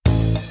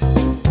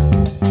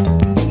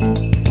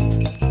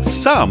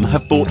Some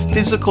have bought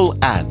physical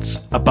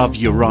ads above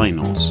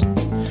urinals.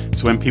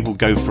 So when people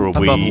go for a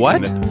wee... Above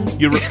what?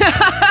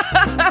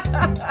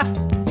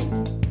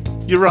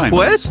 Urinals.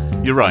 What?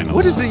 Urinals.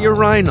 What is a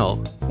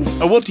urinal?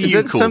 Oh, what do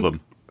you call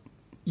them?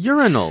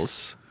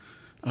 Urinals.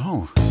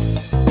 Oh.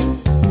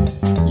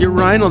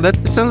 Urinal. That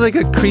sounds like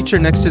a creature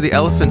next to the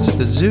elephants at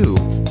the zoo.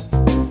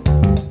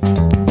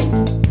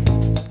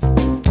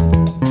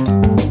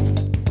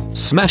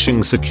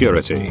 Smashing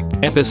Security,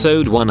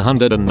 Episode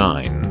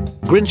 109.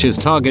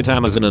 Grinches target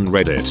Amazon and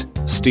Reddit,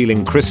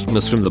 stealing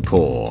Christmas from the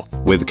poor,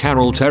 with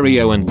Carol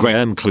Theriault and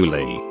Graham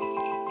Cluley.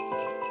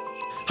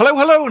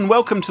 Hello, and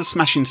welcome to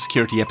Smashing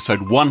Security, Episode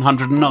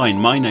 109.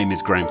 My name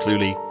is Graham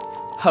Cluley.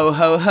 Ho,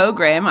 ho, ho,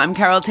 Graham. I'm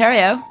Carol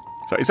Theriault.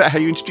 So is that how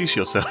you introduce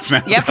yourself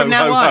now? Yeah, from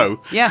now on.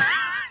 Ho. Yeah.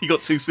 You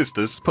got two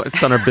sisters.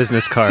 It's on our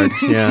business card,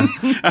 yeah.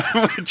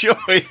 And we're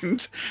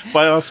joined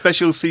by our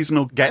special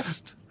seasonal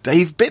guest,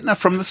 Dave Bittner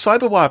from the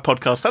Cyberwire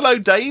podcast. Hello,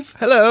 Dave.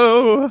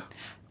 Hello.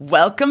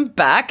 Welcome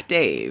back,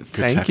 Dave.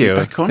 Good to Thank have you.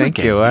 back on Thank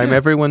again. you. Yeah. I'm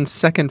everyone's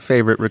second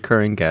favorite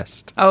recurring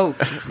guest. Oh,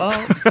 well,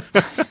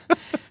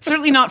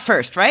 certainly not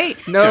first, right?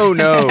 No.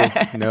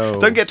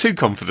 Don't get too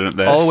confident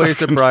there.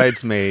 Always a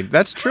bridesmaid.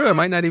 That's true. I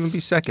might not even be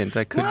second.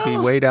 I could be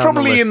way down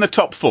Probably the list. in the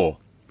top four.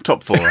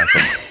 Top four, I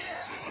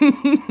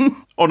think.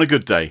 On a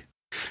good day.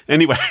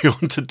 Anyway,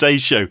 on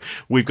today's show,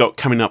 we've got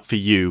coming up for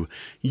you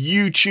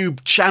YouTube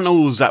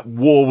channels at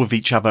war with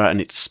each other,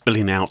 and it's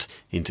spilling out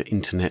into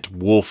internet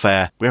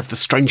warfare. We have the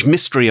strange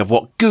mystery of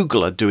what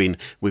Google are doing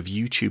with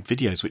YouTube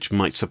videos, which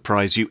might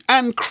surprise you,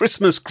 and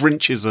Christmas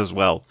Grinches as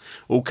well.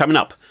 All coming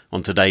up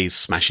on today's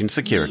Smashing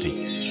Security.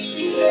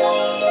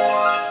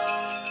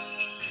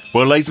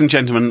 Well, ladies and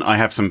gentlemen, I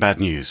have some bad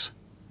news.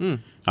 I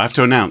have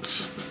to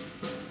announce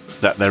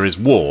that there is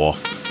war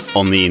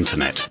on the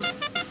internet.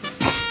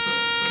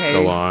 Okay.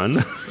 Go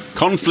on.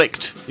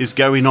 Conflict is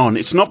going on.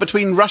 It's not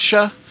between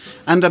Russia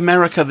and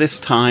America this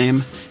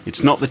time.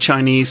 It's not the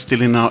Chinese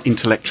stealing our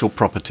intellectual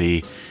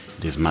property.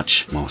 It is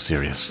much more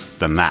serious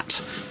than that.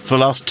 For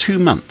the last 2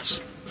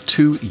 months,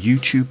 2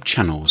 YouTube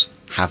channels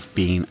have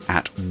been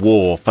at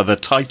war for the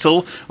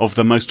title of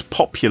the most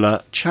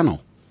popular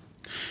channel.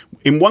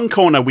 In one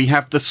corner, we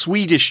have the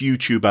Swedish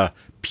YouTuber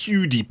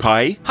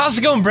PewDiePie. How's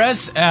it going,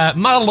 Brez?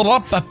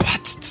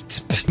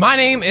 My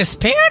name is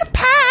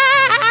PewDiePie.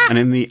 And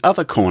in the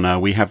other corner,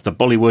 we have the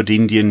Bollywood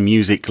Indian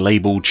music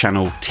label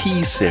channel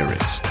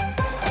T-Series.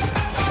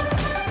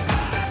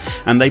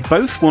 And they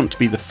both want to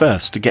be the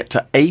first to get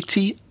to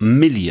 80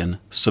 million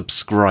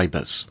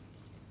subscribers.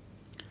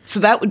 So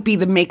that would be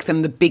make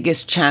them the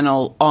biggest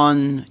channel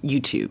on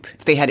YouTube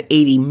if they had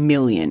 80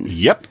 million.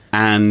 Yep.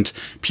 And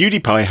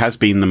PewDiePie has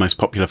been the most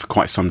popular for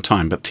quite some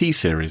time, but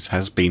T-Series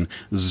has been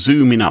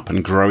zooming up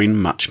and growing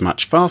much,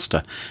 much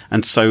faster.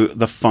 And so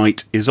the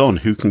fight is on.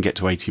 Who can get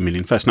to 80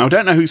 million first? Now, I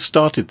don't know who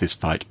started this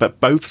fight, but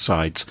both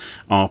sides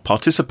are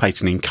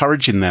participating,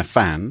 encouraging their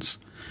fans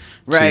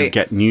to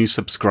get new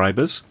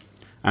subscribers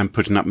and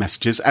putting up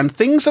messages. And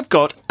things have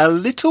got a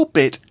little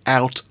bit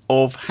out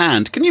of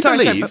hand. Can you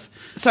believe...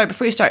 Sorry,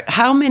 before you start,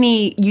 how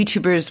many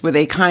YouTubers were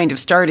they kind of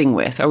starting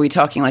with? Are we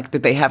talking like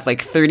that they have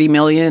like 30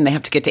 million and they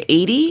have to get to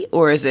 80?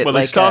 Or is it Well,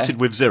 they started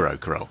with 0,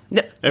 Carol.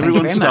 No,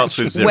 Everyone thank you very starts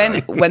much. with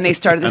 0. When they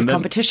started this And then-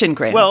 competition,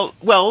 Graham?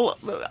 Well,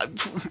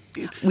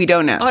 we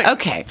don't know.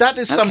 Okay. That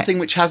is something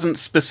which hasn't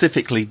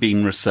specifically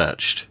been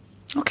researched.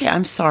 Okay,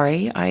 I'm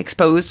sorry. I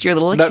exposed your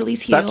little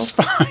Achilles heel. That's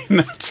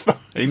fine.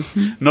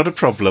 Not a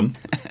problem.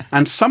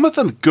 And some of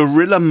the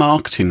guerrilla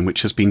marketing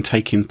which has been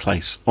taking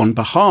place on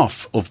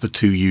behalf of the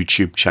 2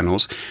 YouTube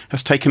channels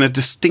has taken a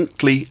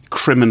distinctly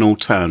criminal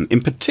turn,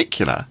 in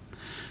particular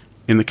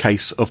in the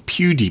case of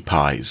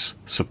PewDiePie's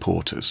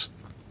supporters.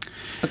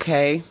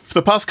 Okay. For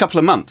the past couple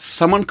of months,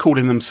 someone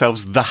calling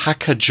themselves the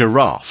Hacker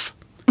Giraffe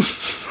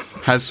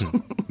has...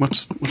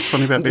 What's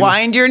funny about being...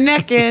 Wind your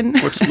neck in.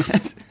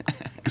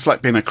 It's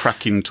like being a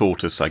cracking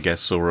tortoise, I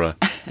guess, or a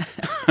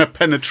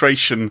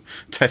penetration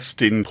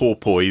testing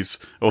porpoise,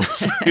 or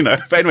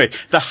But anyway,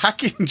 the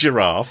hacking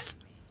giraffe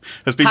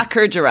has been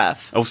Hacker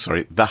giraffe. Oh,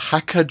 sorry, the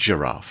Hacker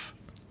Giraffe.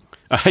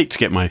 I hate to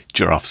get my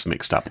giraffes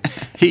mixed up.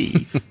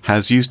 He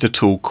has used a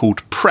tool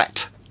called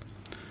PRET,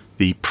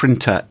 the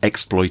Printer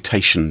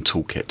Exploitation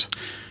Toolkit.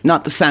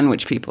 Not the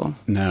sandwich people.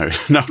 No,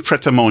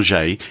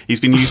 Pret-a-Manger. He's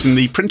been using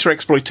the Printer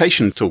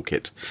Exploitation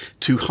Toolkit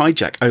to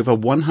hijack over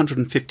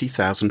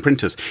 150,000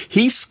 printers.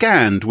 He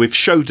scanned with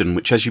Shodan,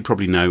 which, as you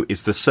probably know,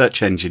 is the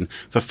search engine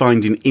for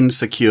finding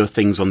insecure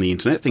things on the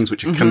internet, things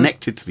which are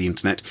connected to the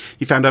internet.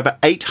 He found over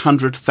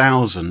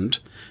 800,000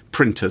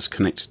 printers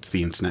connected to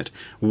the internet.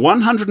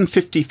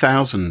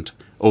 150,000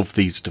 of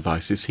these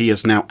devices he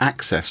has now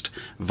accessed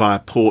via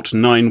port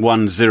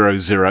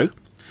 9100.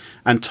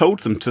 And told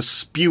them to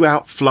spew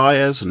out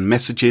flyers and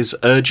messages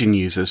urging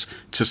users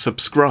to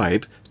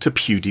subscribe to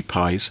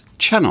PewDiePie's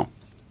channel.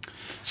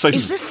 So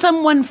Is this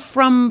someone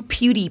from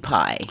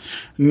PewDiePie?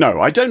 No,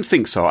 I don't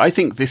think so. I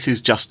think this is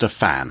just a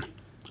fan.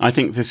 I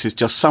think this is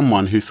just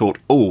someone who thought,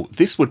 oh,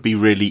 this would be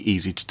really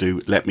easy to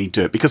do. Let me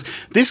do it. Because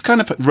this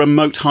kind of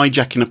remote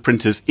hijacking of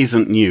printers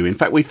isn't new. In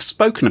fact, we've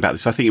spoken about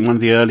this, I think, in one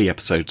of the early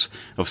episodes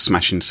of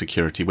Smashing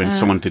Security, when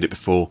someone did it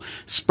before,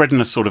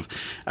 spreading a sort of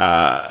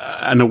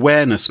an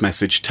awareness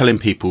message, telling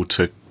people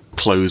to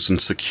close and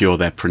secure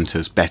their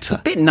printers better.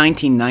 A bit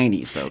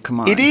 1990s, though. Come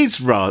on. It is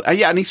rather,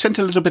 yeah, and he sent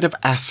a little bit of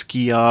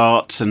ASCII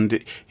art,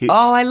 and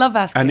Oh, I love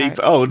ASCII and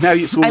art. now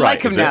it's all I right.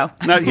 like him is it? now.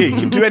 No, yeah, you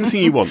can do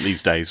anything you want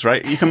these days,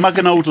 right? You can mug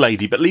an old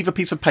lady, but leave a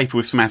piece of paper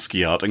with some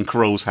ASCII art, and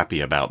Carol's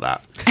happy about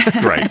that.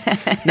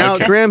 Great. Now,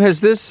 Okay. Graham, has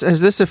this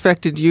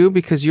affected you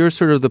because you're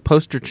sort of the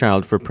poster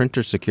child for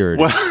printer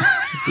security? Well,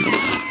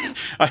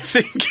 I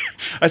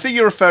think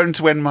you're referring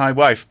to when my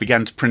wife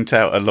began to print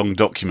out a long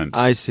document.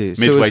 I see.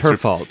 So midway it's her through.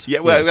 fault. Yeah.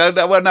 Well, Yes.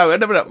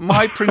 no.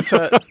 My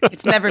printer.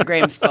 It's never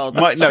Graham's fault.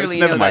 No, Surely it's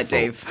you never know my that, fault.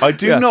 Dave. I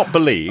do not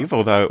believe,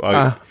 although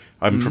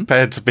I'm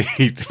prepared to be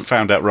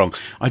found out wrong.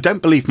 I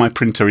don't believe my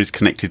printer is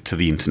connected to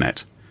the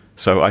internet,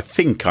 so I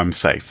think I'm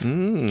safe.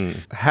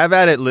 Have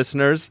at it,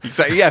 listeners.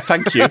 Exactly. Yeah,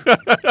 thank you.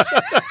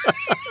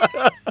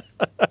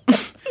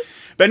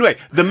 But anyway,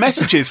 the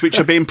messages which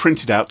are being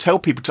printed out tell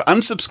people to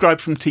unsubscribe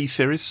from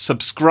T-Series,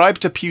 subscribe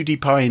to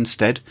PewDiePie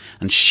instead,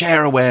 and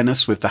share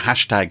awareness with the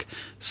hashtag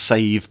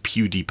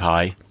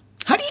 #SavePewDiePie.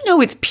 How do you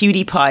know it's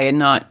PewDiePie and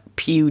not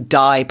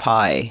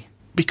PewDiePie?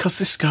 Because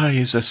this guy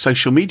is a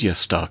social media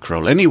star,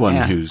 Kroll. Anyone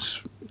Yeah. who's...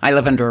 I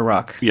live under a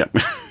rock. Yeah.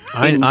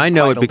 I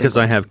know it Vital because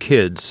I difference. have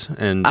kids,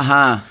 and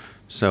Aha.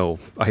 so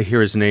I hear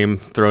his name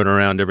thrown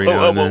around every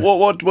now and then.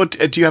 What,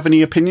 do you have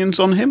any opinions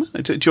on him?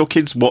 Do your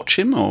kids watch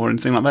him or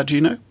anything like that? Do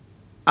you know?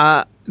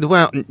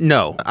 Well,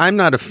 no, I'm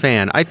not a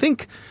fan. I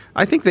think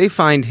they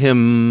find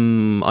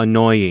him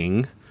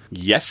annoying,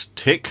 Yes,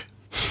 tick.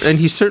 and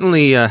he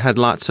certainly had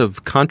lots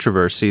of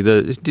controversy.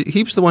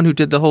 He was the one who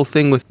did the whole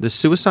thing with the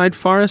suicide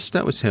forest.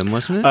 That was him,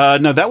 wasn't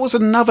it? No, that was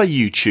another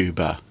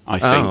YouTuber, I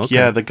think. okay.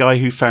 Yeah, the guy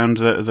who found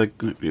it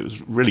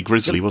was really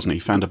grisly, wasn't he? He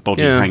found a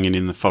body Yeah. hanging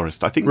in the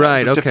forest. I think that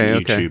Right, was a okay,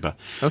 different okay. YouTuber.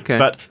 Okay.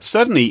 But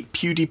certainly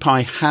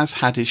PewDiePie has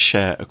had his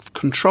share of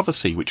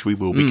controversy, which we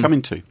will be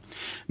coming to.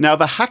 Now,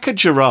 the hacker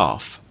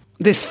giraffe...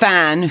 This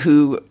fan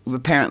who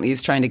apparently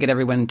is trying to get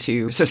everyone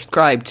to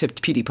subscribe to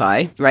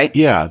PewDiePie, right?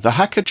 Yeah, the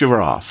hacker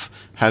giraffe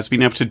has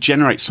been able to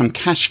generate some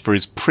cash for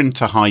his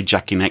printer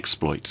hijacking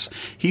exploits.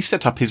 He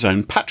set up his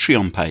own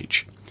Patreon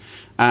page.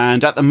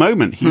 And at the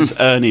moment, he's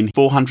earning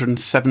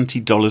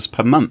 $470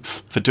 per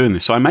month for doing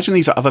this. So I imagine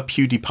these are other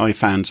PewDiePie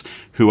fans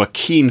who are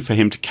keen for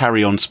him to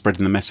carry on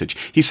spreading the message.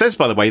 He says,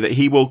 by the way, that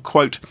he will,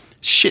 quote,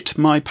 shit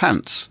my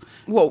pants.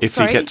 Whoa, if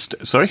sorry? he gets...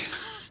 Sorry?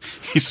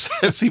 He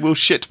says he will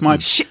shit my...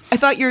 I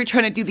thought you were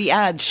trying to do the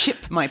ad, ship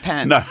my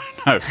pants. No.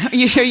 Are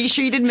you sure you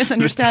didn't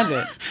misunderstand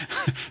it?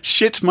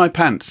 Shit my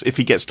pants if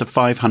he gets to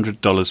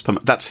 $500 per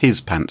month. That's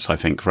his pants, I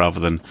think, rather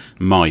than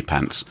my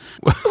pants.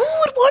 Who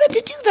would want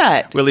him to do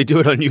that? Will he do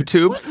it on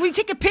YouTube? What, will he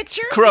take a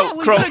picture? Crow, Yeah,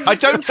 we'll Crow, put it on I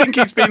don't think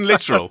he's being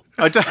literal.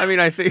 I I mean,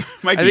 I think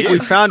Maybe we he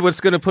is. found what's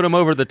going to put him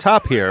over the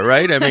top here,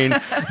 right? I mean,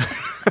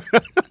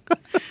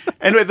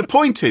 Anyway, the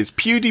point is,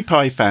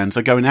 PewDiePie fans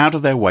are going out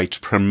of their way to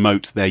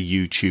promote their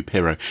YouTube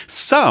hero.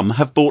 Some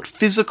have bought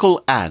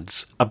physical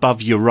ads above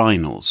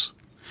urinals.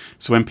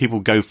 So when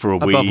people go for a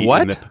wee... Above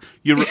what?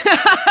 Urinals.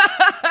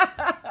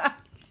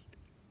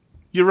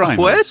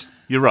 What?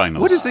 Urinals.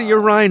 what is a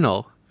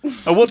urinal?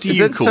 Oh, what do Is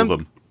you it call some-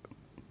 them?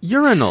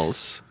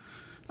 Urinals.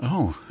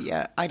 Oh.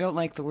 Yeah, I don't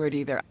like the word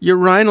either.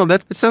 Urinal.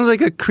 It sounds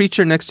like a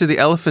creature next to the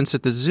elephants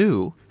at the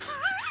zoo.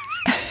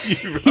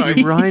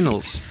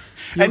 Urinals.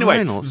 Anyway,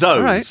 Urinals. those.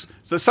 All right.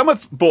 So some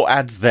have bought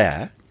ads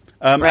there.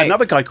 Right.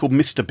 Another guy called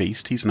Mr.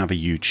 Beast, he's another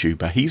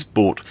YouTuber. He's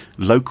bought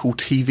local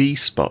TV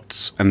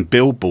spots and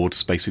billboard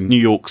space in New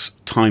York's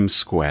Times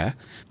Square.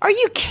 Are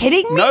you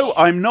kidding me? No,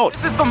 I'm not.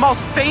 This is the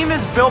most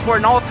famous billboard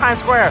in all of Times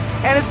Square,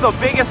 and it's the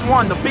biggest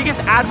one, the biggest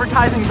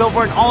advertising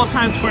billboard in all of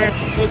Times Square.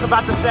 It's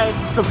about to say,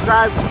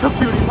 subscribe to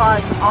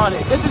PewDiePie on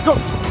it. This is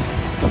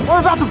we're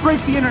about to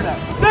break the internet.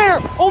 There!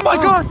 Oh my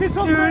gosh, it's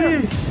up there! There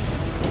it is!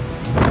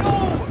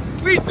 No!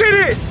 We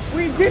did it!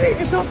 We did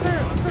it! It's up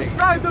there!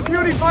 Subscribe to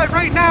PewDiePie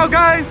right now,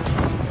 guys!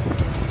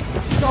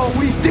 No,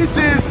 we did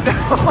this!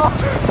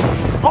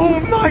 Oh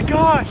my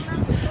gosh!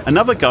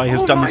 Another guy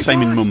has Oh done the my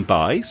same in gosh.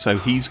 Mumbai, so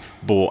he's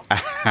bought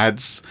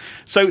ads.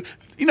 So,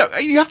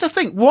 you have to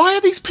think, why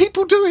are these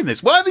people doing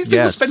this? Why are these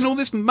people Yes. spending all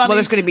this money? Well,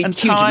 there's going to be a and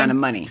huge time? amount of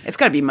money. It's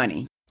got to be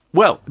money.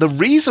 Well, the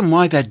reason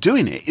why they're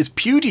doing it is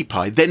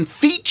PewDiePie then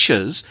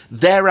features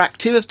their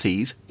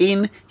activities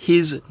in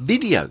his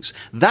videos.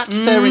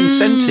 That's their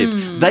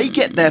incentive. They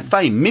get their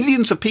fame.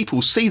 Millions of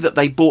people see that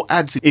they bought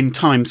ads in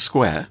Times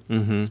Square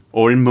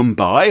or in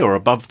Mumbai or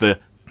above the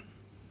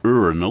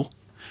urinal.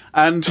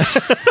 And So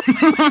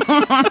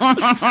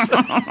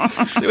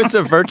it's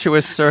a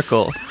virtuous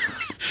circle.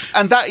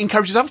 and that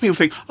encourages other people to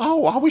think,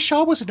 oh, I wish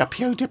I was in a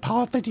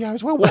PewDiePie video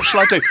as well. What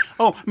shall I do?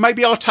 Oh,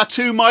 maybe I'll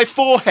tattoo my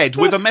forehead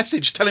with a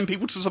message telling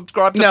people to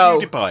subscribe to No.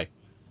 PewDiePie.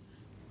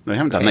 They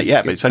haven't done that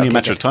yet, but it's only a Okay,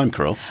 matter good. of time,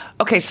 Carol.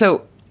 Okay,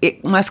 so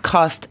it must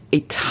cost a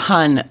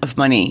ton of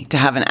money to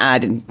have an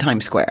ad in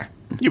Times Square.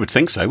 You would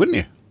think so, wouldn't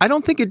you? I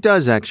don't think it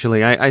does,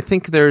 actually. I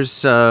think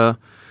there's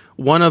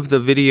one of the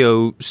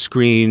video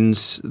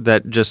screens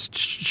that just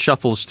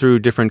shuffles through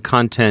different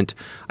content.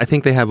 I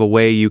think they have a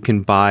way you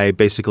can buy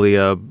basically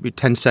a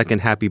 10-second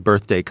happy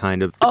birthday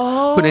kind of,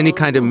 put any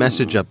kind of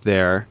message up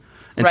there.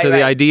 And so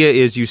the idea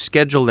is you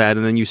schedule that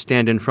and then you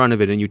stand in front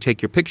of it and you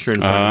take your picture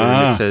in front of it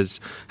and it says,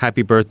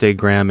 happy birthday,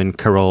 Graham and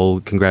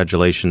Carol,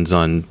 congratulations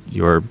on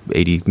your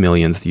 80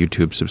 millionth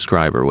YouTube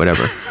subscriber,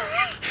 whatever.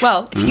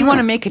 Well, if you want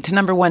to make it to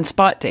number one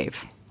spot,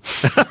 Dave,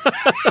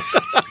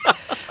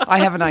 I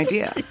have an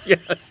idea.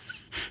 Yes.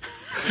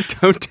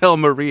 Don't tell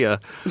Maria.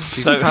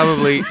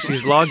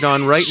 She's logged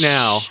on right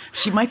now.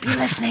 She might be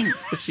listening.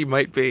 She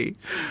might be.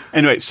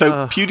 Anyway,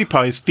 so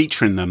PewDiePie is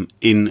featuring them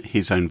in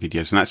his own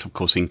videos, and that's, of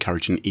course,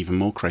 encouraging even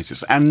more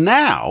crazes. And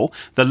now,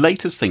 the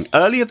latest thing.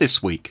 Earlier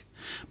this week,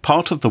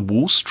 part of the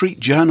Wall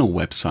Street Journal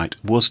website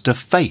was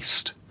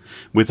defaced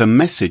with a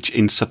message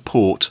in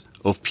support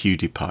of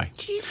PewDiePie.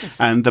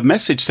 Jesus. And the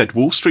message said,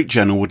 Wall Street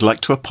Journal would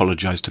like to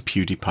apologise to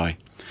PewDiePie.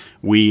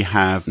 We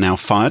have now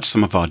fired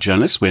some of our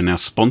journalists. We're now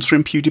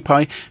sponsoring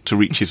PewDiePie to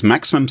reach his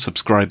maximum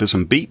subscribers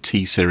and beat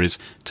T-Series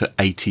to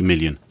 80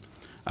 million.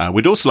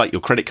 We'd also like your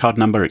credit card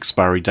number,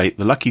 expiry date,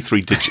 the lucky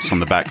 3 digits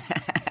on the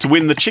back to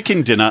win the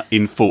chicken dinner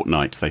in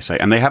Fortnite, they say.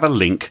 And they have a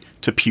link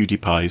to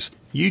PewDiePie's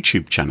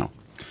YouTube channel.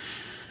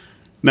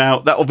 Now,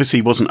 that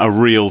obviously wasn't a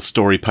real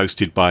story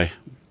posted by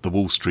the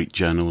Wall Street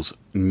Journal's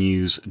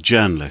news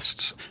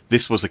journalists.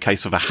 This was a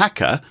case of a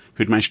hacker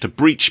who'd managed to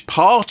breach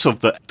part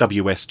of the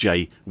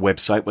WSJ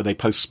website where they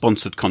post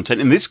sponsored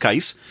content. In this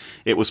case,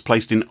 it was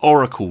placed in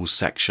Oracle's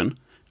section,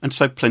 and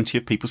so plenty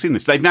of people seen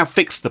this. They've now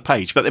fixed the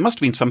page, but there must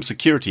have been some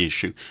security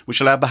issue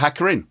which allowed the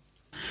hacker in.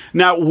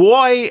 Now,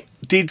 why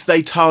did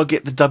they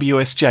target the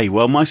WSJ?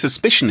 Well, my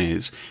suspicion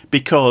is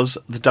because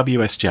the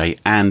WSJ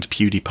and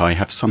PewDiePie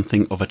have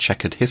something of a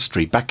checkered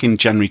history. Back in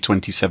January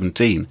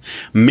 2017,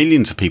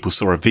 millions of people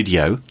saw a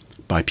video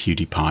by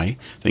PewDiePie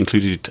that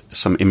included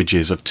some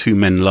images of 2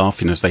 men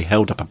laughing as they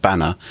held up a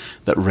banner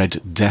that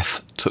read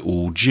 "Death to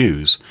all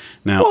Jews."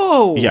 Now,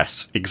 Whoa.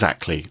 Yes,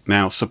 exactly.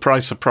 Now,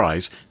 surprise,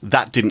 surprise,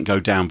 that didn't go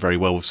down very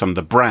well with some of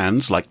the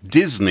brands like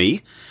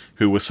Disney,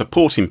 who were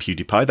supporting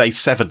PewDiePie. They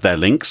severed their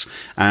links,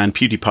 and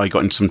PewDiePie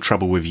got in some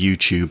trouble with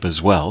YouTube as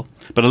well.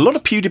 But a lot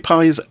of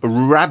PewDiePie's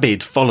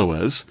rabid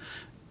followers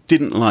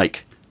didn't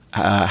like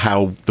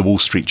how the Wall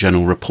Street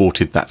Journal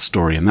reported that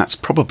story, and that's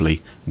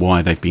probably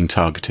why they've been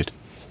targeted.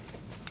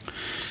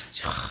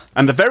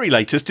 And the very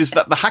latest is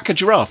that the hacker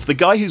Giraffe, the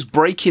guy who's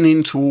breaking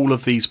into all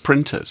of these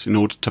printers in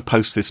order to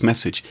post this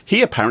message,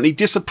 he apparently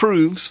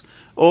disapproves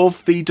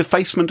of the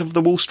defacement of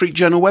the Wall Street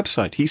Journal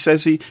website. He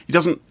says he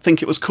doesn't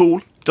think it was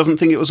cool, doesn't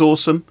think it was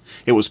awesome.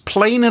 It was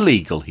plain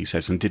illegal, he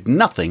says, and did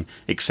nothing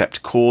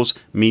except cause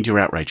media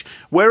outrage.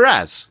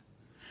 Whereas,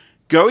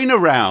 going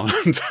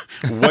around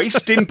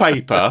wasting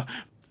paper,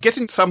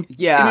 getting some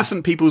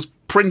innocent people's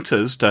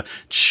printers to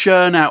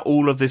churn out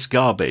all of this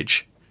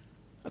garbage,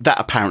 that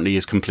apparently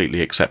is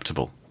completely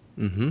acceptable.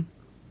 Mm-hmm.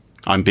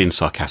 I'm being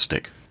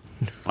sarcastic.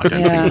 I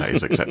don't think that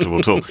is acceptable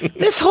at all.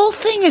 This whole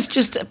thing is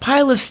just a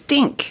pile of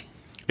stink.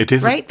 It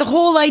is. Right? The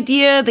whole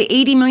idea, the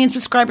 80 million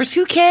subscribers,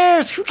 who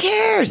cares? Who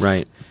cares?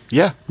 Right.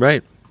 Yeah.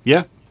 Right.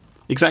 Yeah.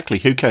 Exactly.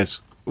 Who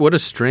cares? What a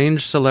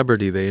strange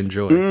celebrity they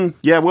enjoy.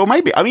 Yeah, well,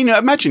 maybe. I mean,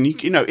 imagine,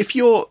 you know, if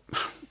you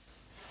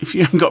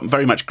haven't got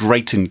very much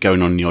great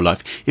going on in your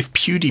life, if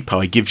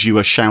PewDiePie gives you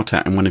a shout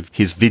out in one of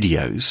his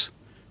videos,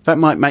 that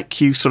might make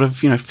you sort of,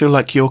 feel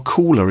like you're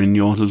cooler in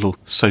your little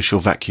social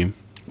vacuum.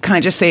 Can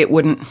I just say it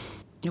wouldn't?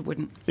 It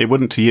wouldn't. It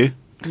wouldn't to you?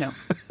 No.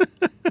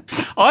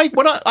 I'll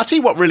tell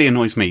you what really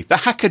annoys me. The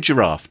hacker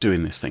Giraffe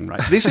doing this thing,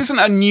 right? This isn't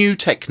a new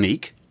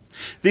technique.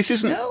 This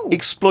isn't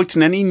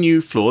exploiting any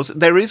new flaws.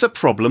 There is a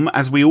problem,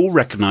 as we all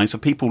recognise,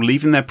 of people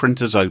leaving their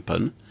printers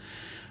open.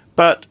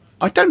 But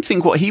I don't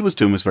think what he was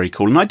doing was very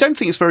cool. And I don't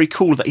think it's very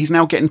cool that he's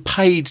now getting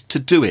paid to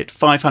do it,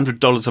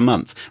 $500 a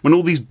month, when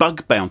all these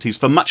bug bounties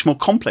for much more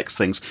complex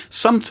things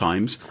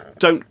sometimes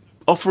don't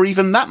offer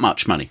even that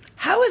much money.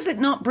 How is it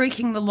not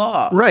breaking the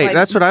law? Right,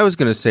 that's what I was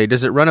going to say.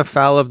 Does it run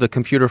afoul of the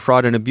Computer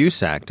Fraud and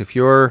Abuse Act? If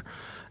you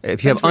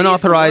have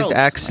unauthorized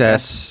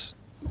access,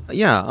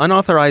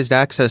 unauthorized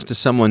access to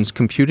someone's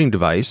computing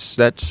device,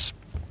 that's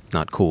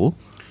not cool.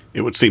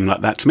 It would seem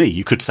like that to me.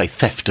 You could say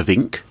theft of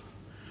ink,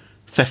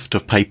 theft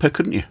of paper,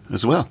 couldn't you,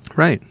 as well?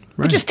 Right.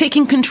 But just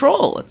taking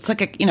control. It's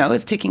like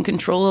it's taking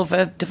control of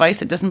a device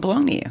that doesn't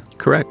belong to you.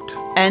 Correct.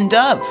 End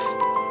of.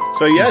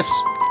 So yes,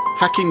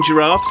 hacking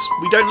giraffes,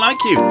 we don't like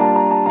you.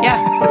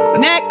 Yeah.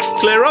 Next.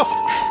 Clear off.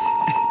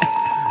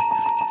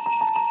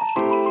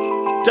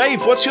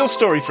 Dave, what's your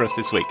story for us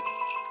this week?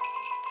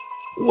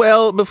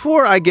 Well,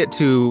 before I get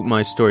to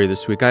my story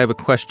this week, I have a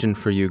question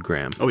for you,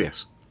 Graham. Oh,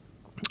 yes.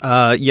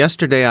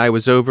 Yesterday, I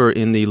was over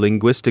in the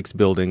linguistics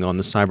building on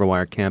the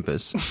CyberWire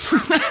campus.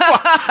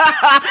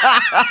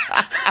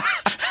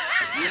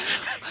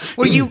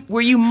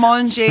 Were you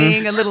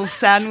munching a little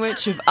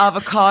sandwich of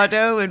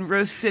avocado and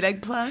roasted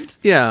eggplant?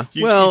 Yeah.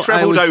 You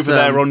travelled over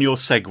there on your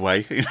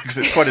Segway, because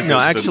it's quite a distance. No,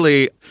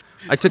 actually,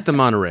 I took the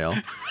monorail,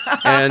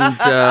 and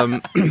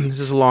this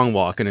is a long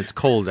walk, and it's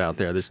cold out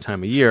there this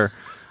time of year.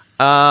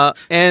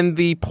 And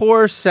the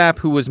poor sap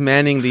who was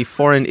manning the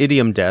foreign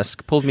idiom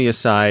desk pulled me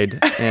aside,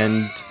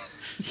 and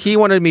he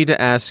wanted me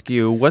to ask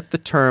you what the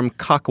term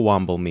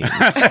cockwomble means.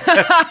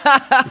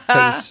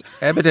 Because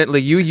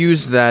evidently you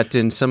used that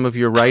in some of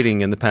your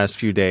writing in the past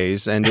few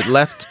days, and it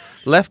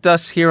left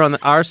us here on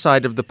our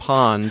side of the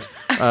pond,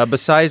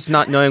 besides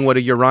not knowing what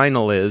a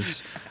urinal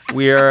is,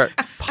 we're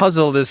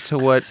puzzled as to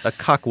what a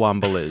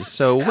cockwomble is.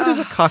 So what is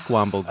a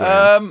cockwomble,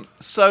 Graham?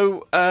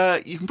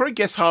 You can probably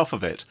guess half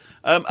of it.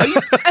 Are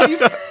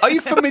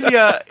you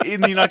familiar in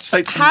the United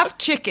States? Half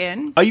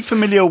chicken. Are you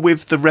familiar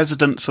with the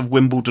residents of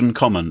Wimbledon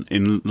Common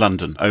in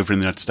London, over in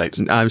the United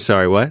States? I'm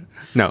sorry, what?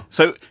 No.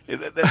 So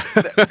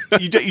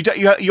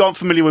you aren't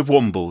familiar with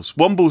Wombles.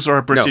 Wombles are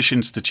a British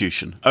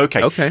institution.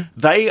 Okay.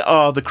 They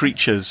are the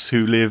creatures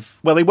who live,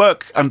 well, they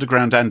work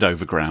underground and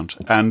overground,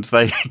 and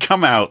they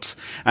come out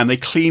and they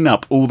clean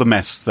up all the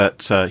mess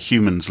that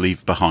humans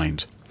leave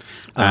behind.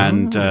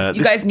 And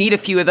you guys need a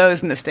few of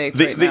those in the States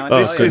right now.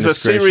 This is a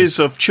series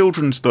of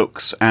children's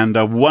books and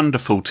a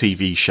wonderful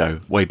TV show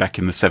way back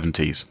in the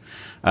 70s.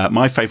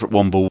 My favourite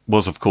Womble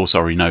was, of course,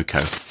 Orinoco.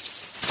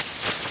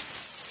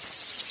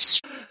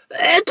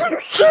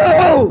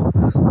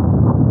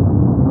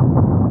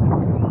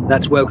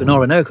 That's woken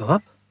Orinoco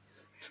up.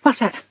 What's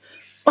that?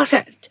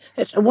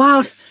 It's a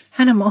wild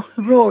animal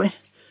roaring.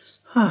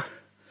 Oh,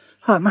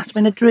 it must have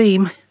been a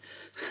dream.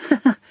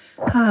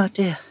 Oh,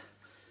 dear.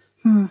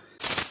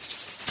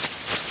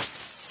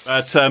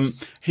 But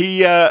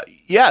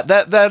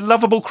they're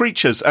lovable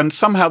creatures, and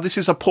somehow this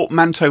is a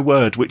portmanteau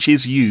word which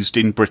is used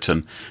in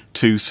Britain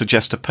to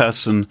suggest a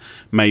person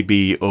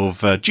maybe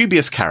of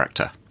dubious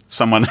character,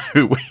 someone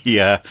who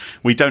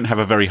we don't have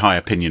a very high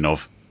opinion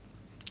of,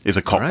 is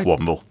a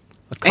cockwomble.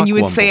 And you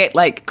would say it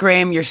like,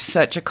 Graham, you're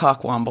such a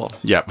cockwomble.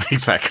 Yeah,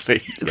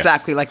 exactly.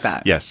 Exactly like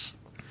that. Yes.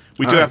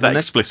 We do have that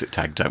explicit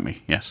tag, don't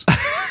we? Yes.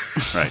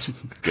 Right.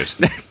 Good.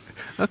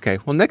 Okay.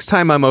 Well, next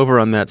time I'm over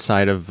on that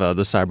side of the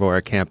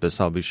CyberWire campus,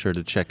 I'll be sure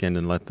to check in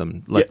and let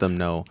them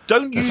know.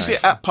 Don't use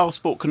it at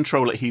passport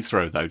control at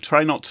Heathrow, though.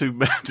 Try not to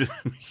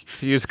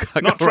to use.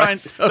 Not try.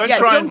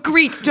 Don't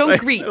greet. Don't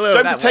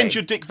pretend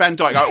you're Dick Van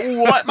Dyke.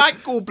 All right, mate.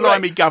 Oh,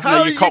 blimey,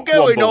 Governor, you cockwomble.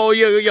 How you going, all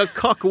you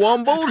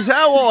cockwombles?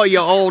 How are you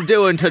all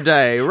doing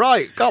today?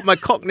 Right, got my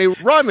Cockney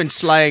rhyming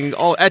slang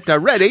all at the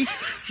ready.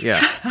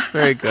 Yeah,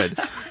 very good.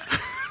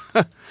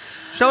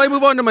 Shall I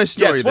move on to my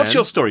story? Yes. What's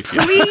your story?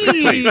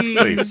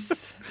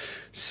 Please.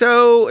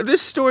 So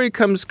this story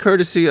comes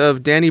courtesy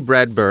of Danny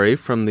Bradbury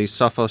from the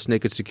Sophos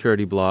Naked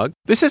Security blog.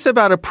 This is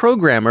about a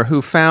programmer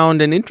who found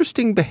an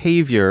interesting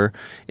behavior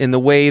in the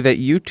way that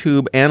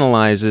YouTube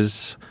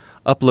analyzes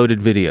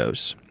uploaded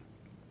videos.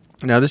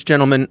 Now, this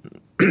gentleman,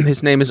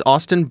 his name is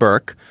Austin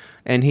Burke,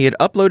 and he had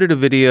uploaded a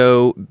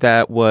video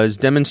that was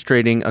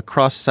demonstrating a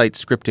cross-site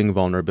scripting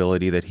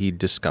vulnerability that he'd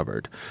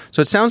discovered.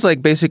 So it sounds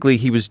like basically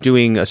he was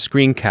doing a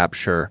screen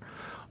capture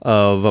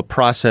of a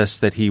process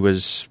that he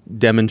was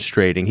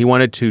demonstrating. He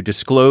wanted to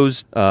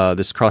disclose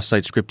this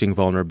cross-site scripting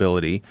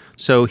vulnerability.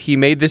 So he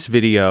made this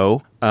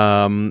video.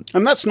 And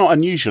that's not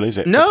unusual, is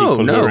it? No. For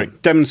people who are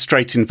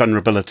demonstrating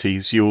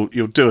vulnerabilities,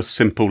 you'll do a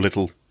simple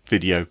little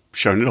video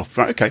showing it off.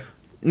 Right, okay.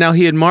 Now,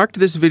 he had marked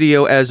this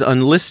video as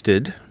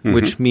unlisted,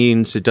 which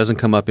means it doesn't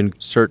come up in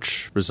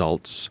search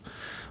results.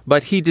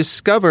 But he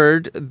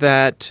discovered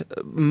that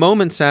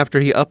moments after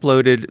he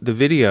uploaded the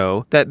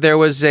video, that there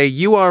was a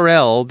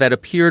URL that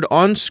appeared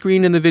on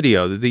screen in the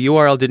video. The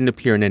URL didn't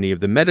appear in any of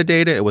the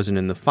metadata. It wasn't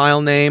in the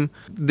file name.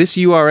 This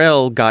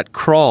URL got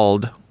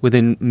crawled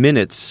within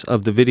minutes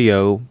of the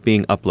video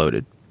being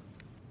uploaded.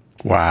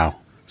 Wow.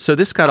 So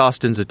this got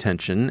Austin's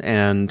attention,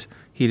 and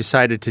he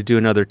decided to do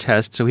another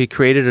test. So he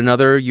created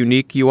another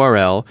unique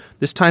URL.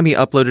 This time he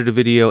uploaded a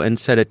video and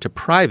set it to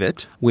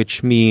private,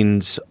 which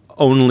means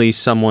only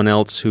someone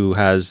else who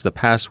has the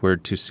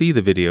password to see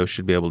the video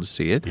should be able to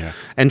see it. Yeah.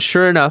 And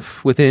sure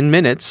enough, within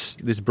minutes,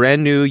 this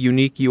brand new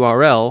unique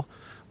URL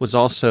was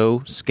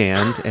also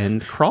scanned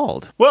and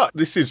crawled. Well,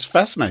 this is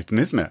fascinating,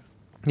 isn't it?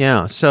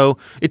 Yeah, so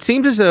it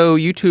seems as though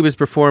YouTube is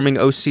performing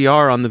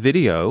OCR on the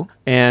video,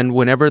 and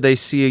whenever they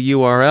see a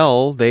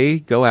URL, they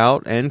go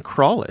out and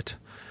crawl it.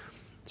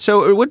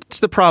 So what's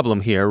the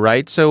problem here,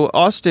 right? So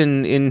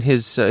Austin, in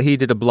his he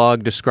did a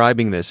blog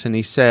describing this, and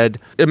he said,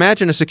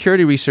 imagine a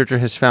security researcher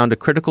has found a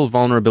critical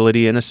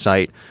vulnerability in a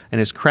site and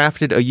has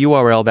crafted a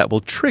URL that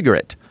will trigger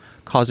it,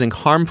 causing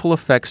harmful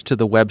effects to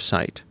the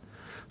website.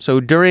 So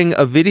during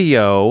a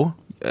video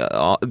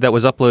that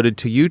was uploaded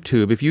to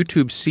YouTube, if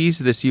YouTube sees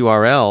this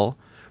URL,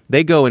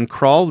 they go and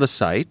crawl the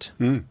site,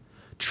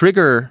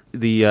 trigger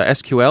the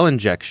SQL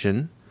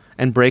injection,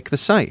 and break the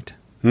site.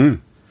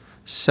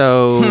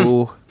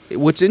 So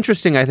what's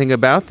interesting, I think,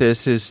 about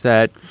this is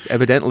that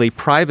evidently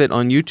private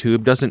on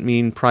YouTube doesn't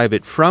mean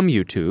private from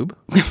YouTube.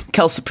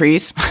 Quelle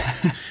surprise.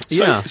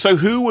 So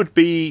who would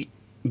be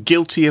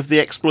guilty of the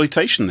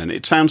exploitation then?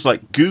 It sounds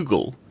like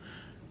Google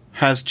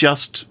has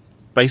just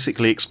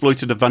basically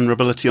exploited a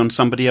vulnerability on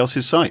somebody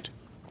else's site.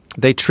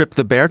 They tripped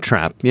the bear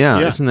trap. Yeah.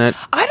 Isn't that...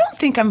 I don't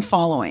think I'm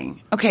following.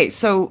 Okay,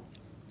 so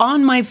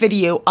on my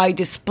video, I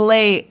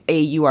display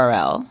a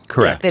URL.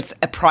 Correct. That's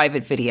a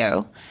private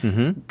video.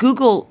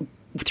 Google,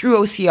 through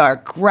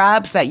OCR,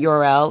 grabs that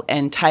URL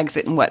and tags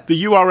it in what?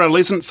 The URL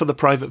isn't for the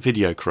private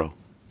video, Kroll.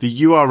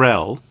 The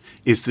URL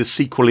is the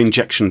SQL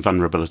injection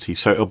vulnerability.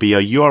 So it'll be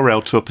a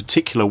URL to a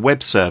particular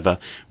web server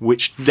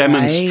which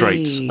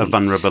demonstrates a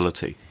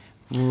vulnerability.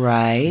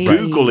 Right.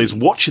 Google is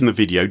watching the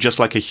video just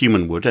like a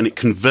human would, and it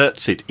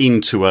converts it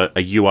into a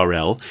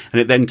URL,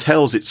 and it then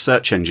tells its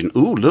search engine,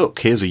 ooh, look,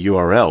 here's a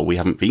URL we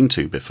haven't been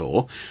to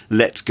before.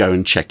 Let's go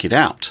and check it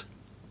out.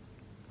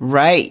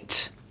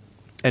 Right.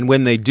 And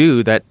when they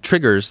do, that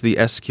triggers the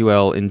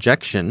SQL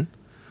injection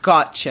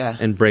Gotcha.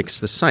 and breaks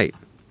the site.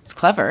 It's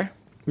clever.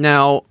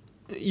 Now,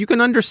 you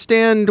can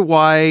understand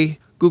why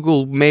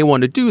Google may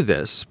want to do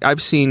this.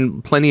 I've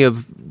seen plenty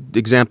of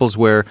examples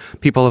where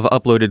people have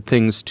uploaded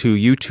things to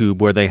YouTube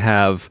where they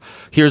have,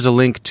 here's a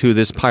link to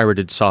this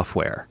pirated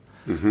software,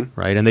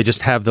 right? And they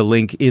just have the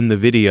link in the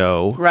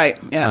video. Right,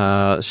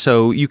 yeah.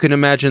 So you can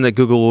imagine that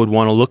Google would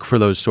want to look for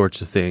those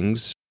sorts of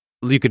things.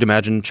 You could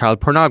imagine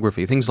child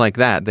pornography, things like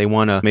that. They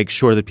want to make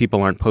sure that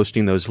people aren't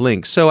posting those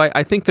links. So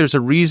I think there's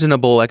a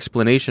reasonable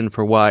explanation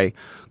for why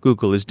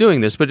Google is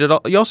doing this. But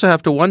you also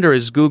have to wonder,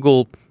 is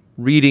Google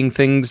reading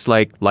things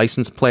like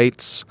license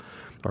plates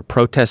or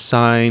protest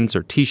signs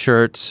or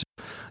T-shirts?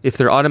 If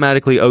they're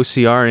automatically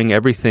OCRing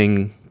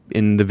everything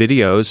in the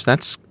videos,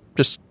 that's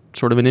just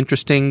sort of an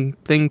interesting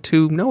thing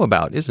to know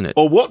about, isn't it?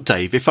 Or what,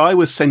 Dave, if I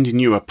was sending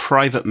you a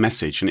private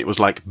message and it was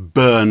like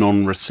burn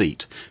on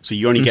receipt, so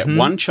you only get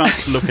one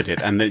chance to look at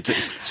it, and then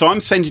so I'm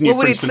sending you, What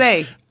would for it instance,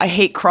 say? I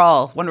hate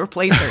crawl. Want to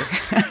replace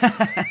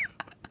her.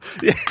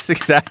 Yes,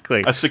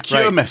 exactly. a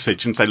secure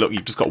message and say, look,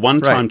 you've just got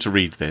one time to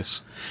read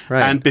this.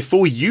 Right. And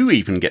before you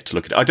even get to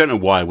look at it, I don't know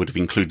why I would have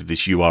included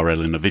this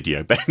URL in a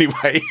video, but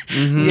anyway,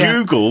 Yeah.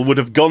 Google would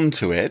have gone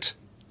to it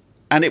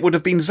and it would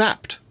have been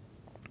zapped.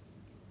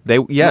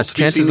 Yes,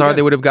 chances are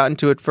they would have gotten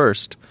to it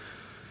first.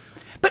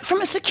 But from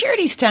a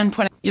security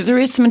standpoint, there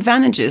is some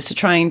advantages to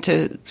trying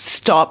to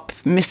stop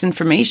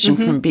misinformation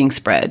from being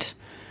spread.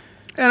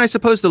 And I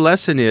suppose the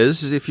lesson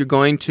is if you're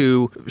going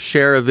to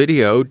share a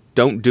video,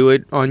 don't do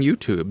it on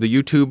YouTube. The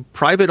YouTube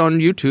private on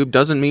YouTube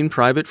doesn't mean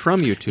private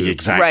from YouTube.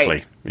 Exactly.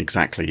 Right.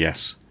 Exactly,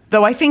 yes.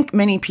 Though I think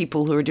many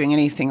people who are doing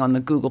anything on the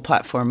Google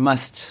platform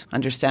must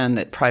understand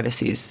that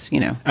privacy is,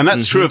 And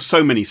that's true of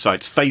so many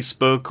sites,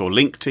 Facebook or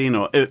LinkedIn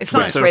or It's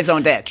not Twitter.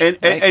 raison d'être, right?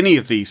 Any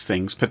of these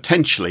things,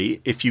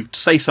 potentially, if you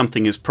say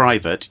something is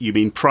private, you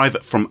mean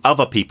private from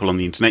other people on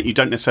the internet. You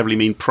don't necessarily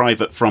mean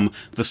private from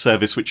the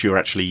service which you're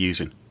actually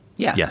using.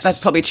 Yeah, Yes. that's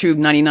probably true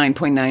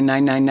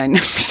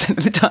 99.99999%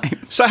 of the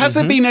time. So has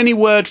there been any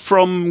word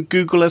from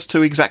Google as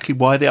to exactly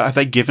why have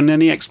they given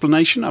any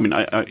explanation? I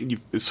mean,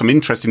 some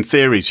interesting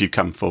theories you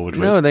come forward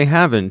with. No, they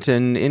haven't.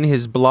 And in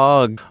his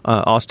blog,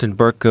 Austin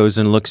Burke goes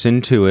and looks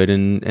into it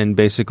and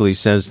basically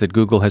says that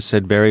Google has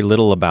said very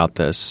little about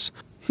this.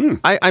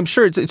 I'm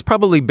sure it's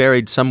probably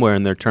buried somewhere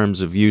in their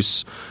terms of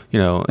use,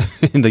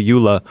 in the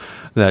EULA,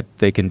 that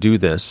they can do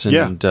this.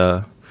 And,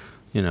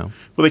 Well,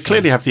 they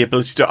clearly have the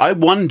ability to. I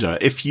wonder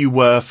if you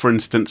were, for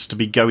instance, to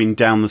be going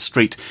down the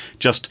street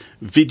just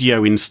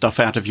videoing stuff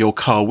out of your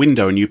car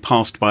window and you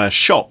passed by a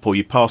shop or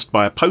you passed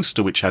by a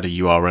poster which had a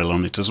URL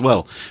on it as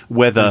well,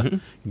 whether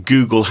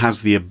Google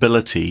has the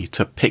ability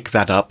to pick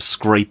that up,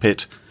 scrape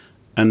it,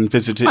 and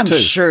visit it I'm too.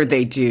 sure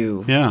they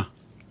do. Yeah.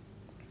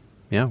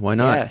 Yeah, why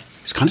not? Yes.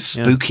 It's kind of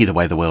spooky the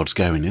way the world's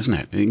going, isn't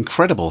it?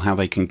 Incredible how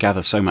they can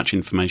gather so much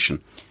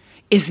information.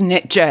 Isn't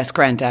it just,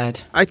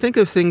 Granddad? I think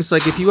of things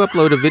like if you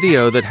upload a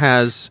video that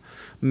has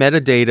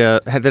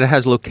metadata, that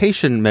has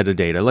location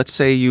metadata. Let's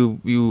say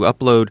you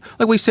upload,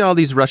 like we see all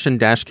these Russian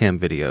dashcam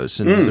videos,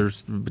 and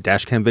there's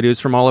dashcam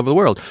videos from all over the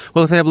world.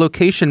 Well, if they have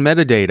location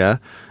metadata,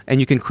 and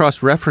you can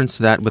cross-reference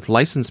that with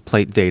license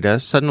plate data,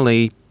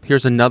 suddenly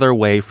here's another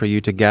way for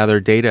you to gather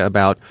data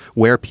about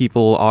where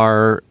people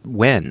are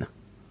when.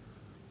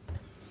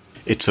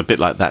 It's a bit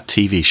like that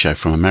TV show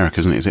from America,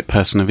 isn't it? Is it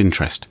Person of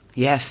Interest?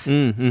 Yes.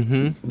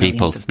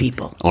 Millions of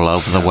people. all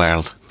over the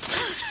world.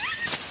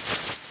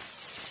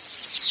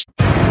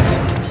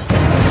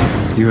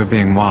 You are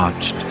being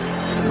watched.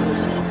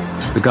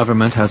 The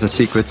government has a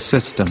secret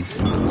system,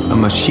 a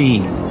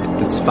machine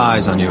that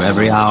spies on you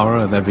every hour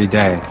of every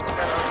day.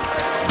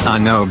 I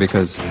know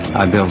because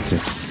I built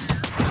it.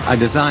 I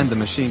designed the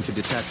machine to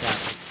detect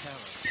acts of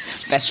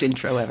terror. Best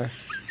intro ever.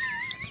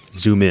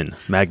 Zoom in,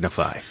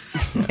 magnify,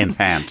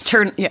 Enhance.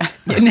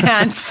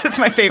 Enhance. That's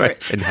my favorite.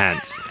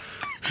 enhance.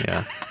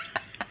 Yeah.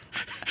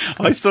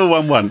 I saw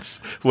one once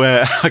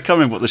where, I can't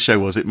remember what the show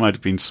was, it might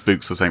have been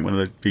Spooks or something, one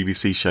of the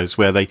BBC shows,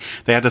 where they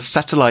had a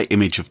satellite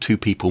image of two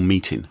people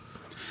meeting.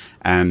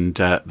 And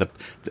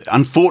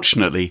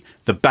unfortunately,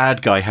 the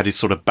bad guy had his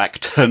sort of back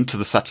turned to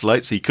the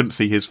satellite, so you couldn't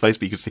see his face,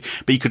 but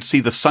you could see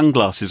the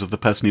sunglasses of the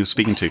person he was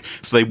speaking to.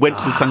 So they went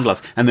to the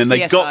sunglasses, and then they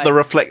CSI. got the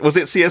reflect. Was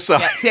it CSI?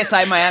 Yeah,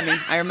 CSI Miami.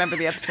 I remember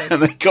the episode.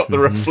 And they got the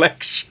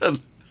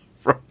reflection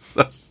from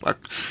the sun.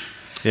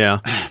 Yeah.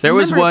 There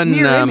was Remember, one.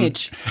 it's mirror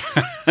image.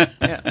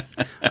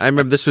 I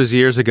remember this was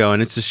years ago,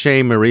 and it's a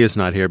shame Maria's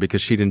not here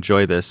because she'd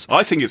enjoy this.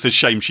 I think it's a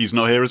shame she's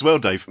not here as well,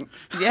 Dave.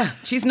 Yeah,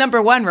 she's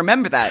number one.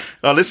 Remember that.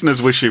 Our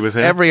listeners wish she was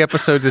here. Every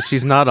episode that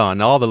she's not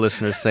on, all the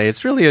listeners say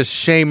it's really a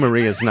shame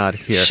Maria's not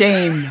here.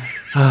 Shame.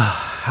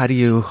 How do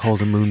you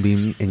hold a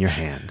moonbeam in your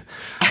hand?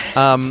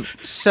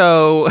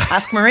 So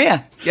Ask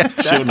Maria.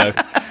 She'll know.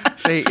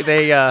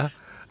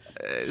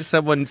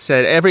 Someone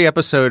said every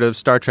episode of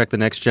Star Trek The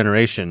Next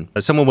Generation,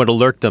 someone would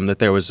alert them that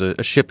there was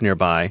a ship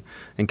nearby,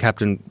 and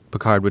Captain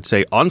Picard would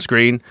say, on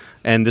screen,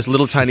 and this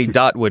little tiny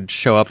dot would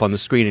show up on the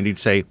screen, and he'd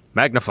say,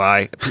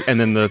 magnify, and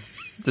then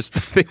this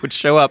thing would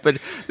show up. And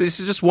this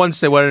is just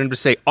once they wanted him to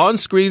say, on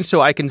screen so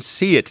I can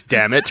see it,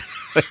 damn it.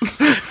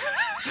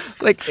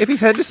 Like, if he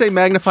had to say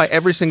magnify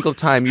every single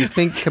time, you'd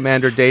think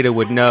Commander Data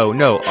would know.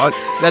 No,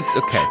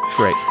 okay,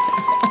 great.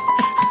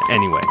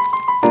 Anyway,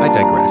 I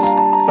digress.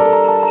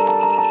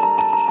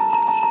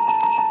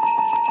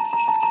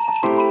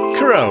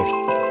 Carol,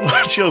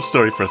 what's your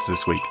story for us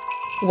this week?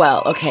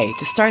 Well, okay,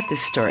 to start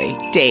this story,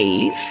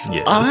 Dave,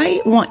 Yeah.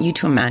 I want you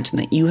to imagine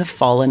that you have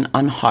fallen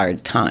on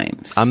hard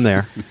times. I'm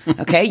there.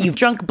 Okay, you've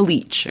drunk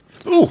bleach,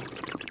 Ooh,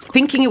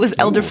 thinking it was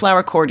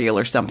elderflower cordial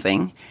or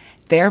something,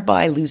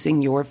 thereby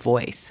losing your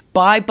voice.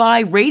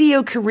 Bye-bye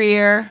radio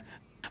career.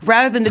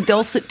 Rather than a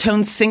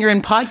dulcet-toned singer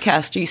and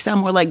podcaster, you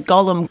sound more like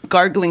Gollum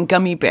gargling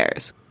gummy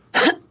bears.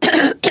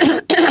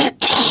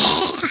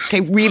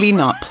 Okay, really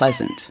not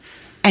pleasant.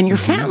 And your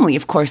family,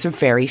 of course, are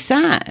very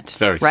sad.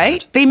 Very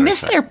right? sad. They Very miss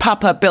sad. their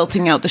papa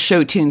belting out the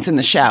show tunes in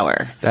the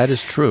shower. That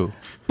is true.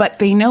 But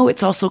they know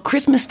it's also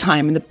Christmas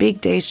time and the big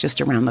day's just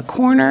around the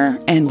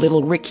corner. And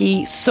little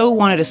Ricky so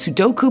wanted a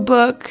Sudoku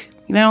book.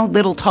 You know,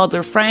 little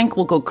toddler Frank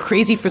will go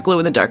crazy for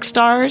glow-in-the-dark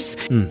stars.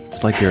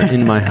 It's like you're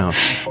in my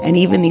house. And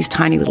even these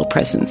tiny little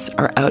presents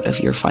are out of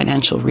your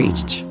financial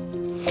reach.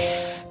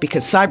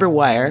 Because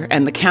CyberWire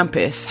and the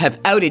campus have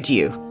outed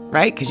you,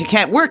 right? Because you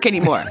can't work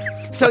anymore.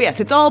 So yes,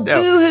 it's all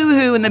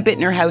boo-hoo-hoo in the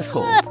Bittner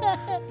household.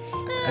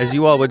 As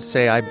you all would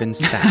say, I've been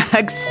sad.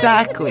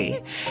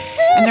 Exactly.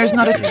 And there's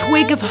not a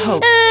twig of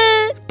hope.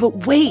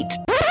 But wait,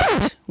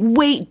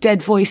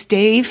 Dead Voice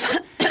Dave.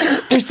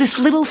 There's this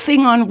little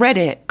thing on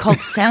Reddit called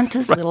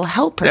Santa's Little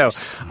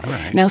Helpers.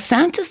 Now,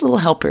 Santa's Little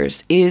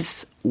Helpers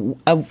is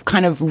a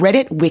kind of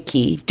Reddit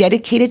wiki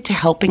dedicated to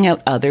helping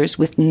out others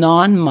with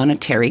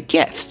non-monetary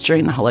gifts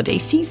during the holiday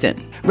season.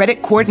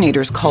 Reddit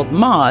coordinators called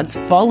mods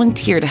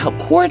volunteer to help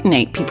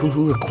coordinate people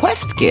who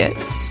request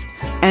gifts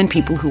and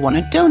people who want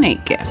to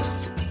donate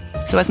gifts.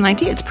 So as an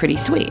idea, it's pretty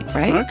sweet,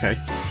 right? okay.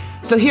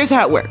 So here's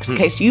how it works.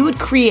 Okay, so you would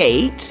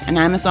create an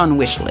Amazon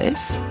wish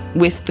list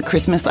with the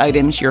Christmas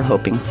items you're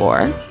hoping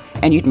for,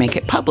 and you'd make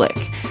it public.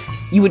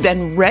 You would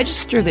then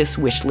register this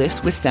wish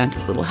list with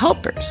Santa's Little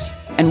Helpers.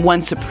 And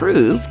once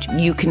approved,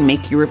 you can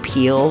make your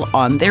appeal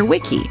on their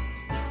wiki.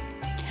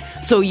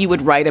 So you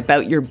would write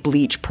about your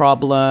bleach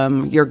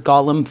problem, your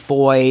Gollum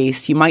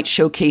voice. You might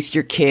showcase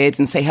your kids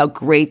and say how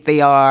great they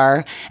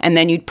are. And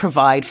then you'd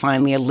provide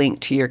finally a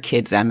link to your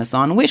kids'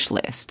 Amazon wish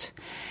list.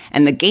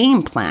 And the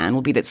game plan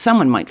will be that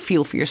someone might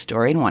feel for your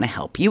story and want to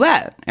help you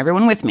out.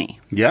 Everyone with me?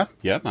 Yeah,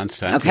 I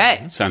understand.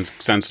 Okay.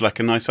 Sounds like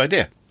a nice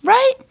idea.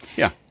 Right?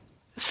 Yeah.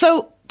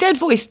 So, Dead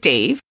Voice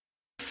Dave,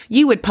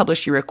 you would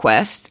publish your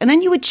request, and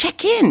then you would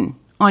check in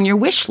on your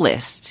wish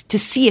list to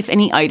see if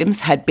any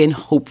items had been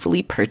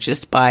hopefully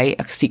purchased by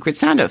a Secret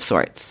Santa of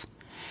sorts.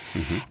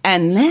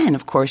 And then,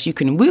 of course, you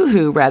can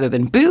woohoo rather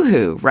than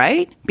boohoo,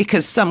 right?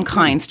 Because some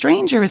kind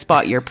stranger has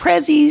bought your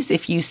prezzies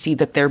if you see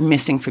that they're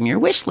missing from your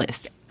wish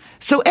list.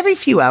 So every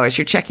few hours,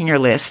 you're checking your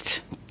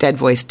list, Dead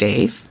Voice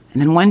Dave,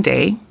 and then one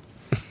day,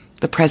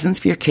 the presents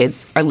for your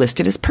kids are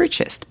listed as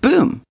purchased.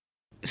 Boom.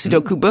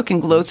 Sudoku book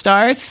and glow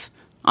stars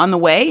on the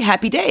way.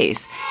 Happy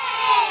days.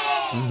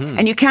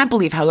 And you can't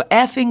believe how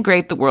effing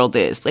great the world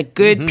is. Like,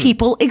 good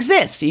people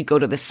exist. So you go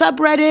to the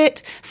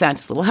subreddit,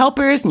 Santa's Little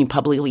Helpers, and you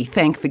publicly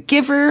thank the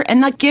giver.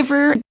 And that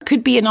giver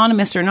could be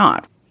anonymous or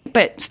not.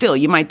 But still,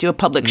 you might do a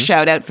public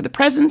shout out for the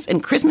presents,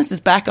 and Christmas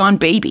is back on,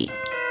 baby.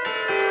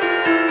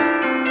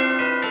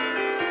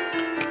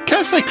 Can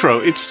I say, Crow,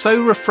 it's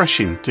so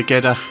refreshing to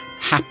get a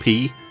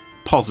happy,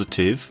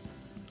 positive,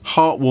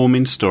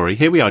 heartwarming story.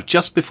 Here we are,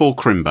 just before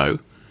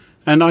Crimbo,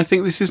 and I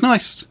think this is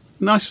nice.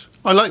 Nice.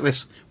 I like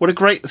this. What a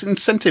great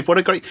incentive. What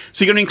a great...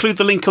 So you're going to include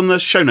the link on the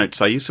show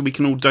notes, are you? So we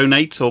can all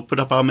donate or put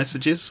up our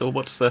messages? Or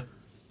what's the...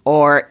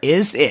 Or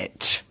is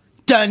it?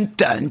 Dun,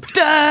 dun,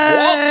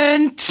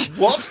 dun!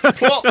 What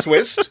plot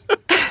twist?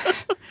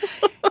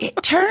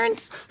 It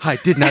turns... I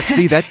did not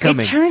see that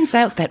coming. It turns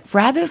out that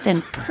rather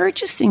than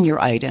purchasing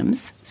your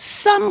items,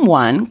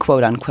 someone,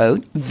 quote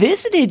unquote,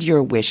 visited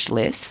your wish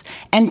list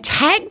and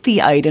tagged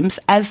the items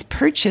as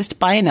purchased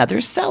by another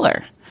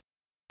seller.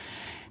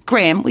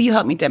 Graham, will you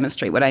help me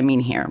demonstrate what I mean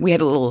here? We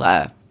had a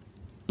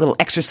little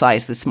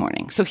exercise this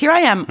morning. So here I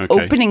am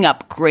opening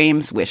up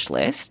Graham's wish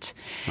list,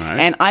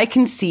 and I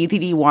can see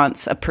that he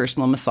wants a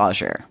personal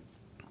massager.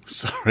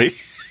 Sorry.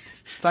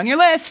 It's on your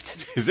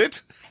list. Is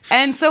it?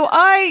 And so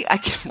I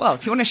can, well,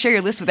 if you want to share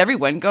your list with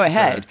everyone, go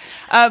ahead.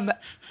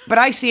 but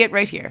I see it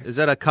right here. Is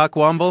that a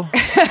cockwomble?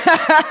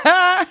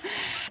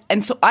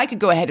 And so I could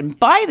go ahead and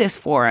buy this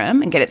for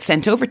him and get it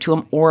sent over to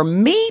him. Or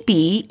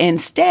maybe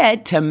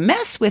instead, to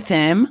mess with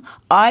him,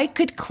 I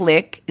could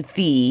click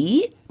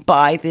the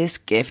Buy This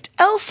Gift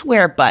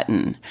Elsewhere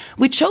button,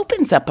 which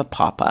opens up a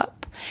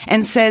pop-up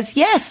and says,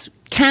 yes,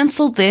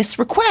 cancel this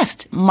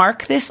request.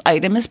 Mark this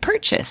item as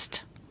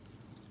purchased.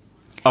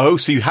 Oh,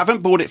 so you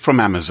haven't bought it from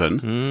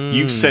Amazon.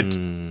 You've said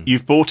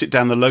you've bought it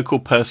down the local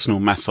personal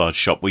massage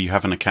shop where you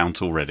have an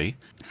account already.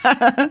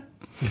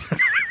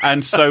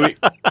 And so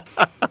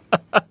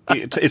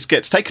it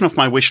gets taken off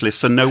my wish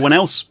list so no one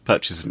else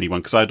purchases me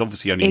one because I'd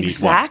obviously only need one.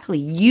 Exactly.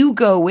 You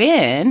go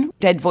in,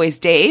 Dead Voice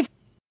Dave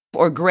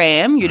or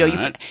Graham, you know,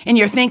 Right. and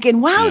you're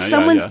thinking, wow,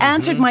 someone's yeah.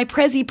 answered my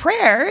Prezi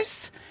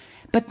prayers.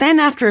 But then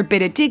after a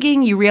bit of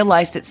digging, you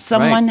realize that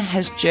someone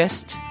has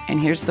just,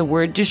 and here's the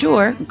word du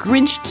jour,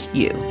 Grinched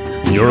you.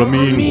 You're a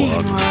mean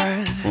one,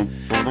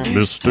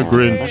 Mr.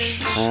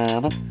 Grinch.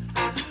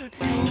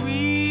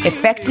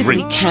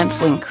 Effectively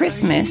canceling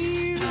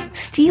Christmas,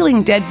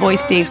 stealing Dead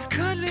Voice Dave's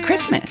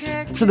Christmas.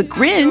 So the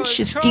Grinch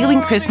is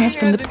stealing Christmas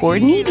from the poor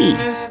and needy.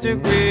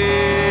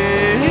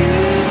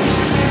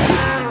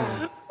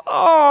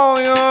 Oh,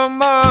 you're a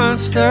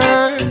monster,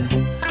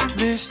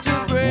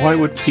 Mr. Grinch. Why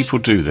would people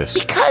do this?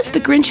 Because the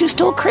Grinch who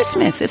stole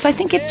Christmas. I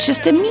think it's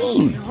just a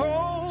meme.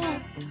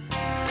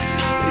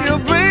 Your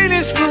brain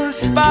is full of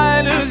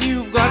spiders.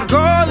 You've got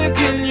garlic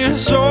in your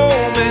soul,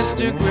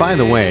 Mr. Grinch. By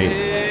the way,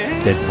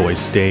 Dead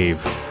Voice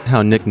Dave,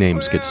 how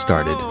nicknames get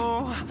started.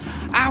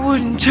 I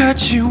wouldn't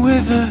touch you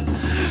with a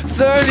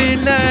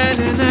 39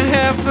 and a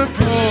half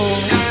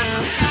approach.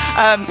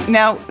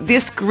 Now,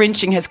 this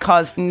Grinching has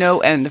caused no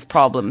end of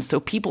problems. So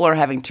people are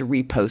having to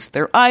repost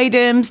their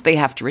items. They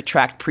have to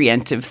retract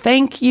preemptive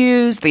thank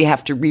yous. They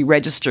have to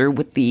re-register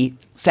with the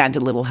Santa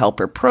Little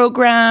Helper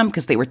program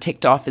because they were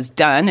ticked off as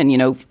done and, you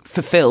know,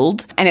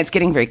 fulfilled. And it's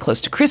getting very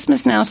close to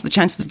Christmas now, so the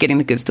chances of getting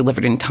the goods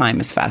delivered in time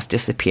is fast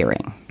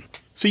disappearing.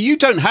 So you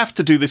don't have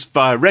to do this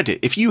via Reddit.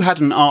 If you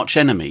had an arch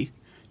enemy,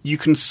 you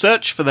can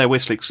search for their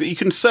wish lists. You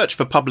can search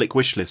for public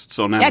wish lists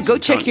on Amazon. Yeah, go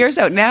check can't you? yours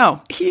out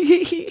now.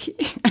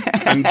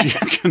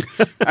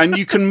 and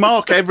you can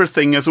mark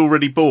everything as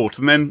already bought,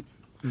 and then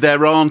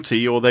their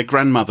auntie or their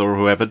grandmother or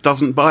whoever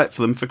doesn't buy it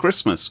for them for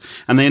Christmas,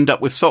 and they end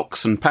up with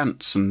socks and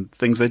pants and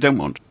things they don't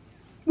want.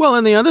 Well,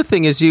 and the other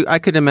thing is, I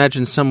could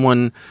imagine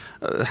someone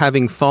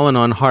having fallen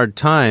on hard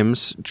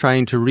times,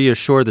 trying to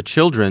reassure the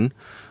children.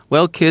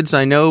 Well, kids,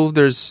 I know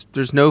there's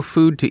no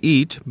food to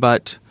eat,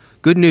 but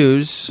good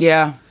news.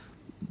 Yeah.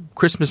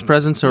 Christmas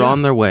presents are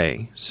on their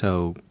way.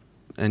 So,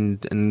 and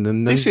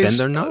then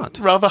they're not.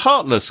 Rather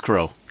heartless,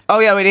 Krill. Oh,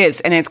 yeah, it is.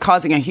 And it's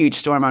causing a huge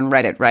storm on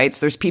Reddit, right? So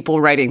there's people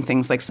writing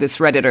things like this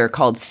Redditor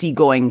called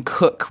Seagoing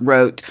Cook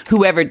wrote,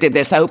 whoever did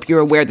this, I hope you're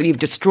aware that you've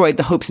destroyed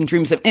the hopes and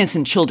dreams of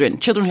innocent children.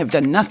 Children have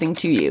done nothing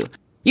to you.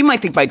 You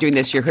might think by doing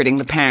this you're hurting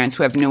the parents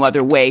who have no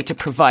other way to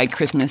provide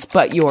Christmas,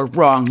 but you're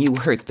wrong. You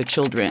hurt the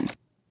children.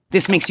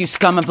 This makes you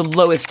scum of the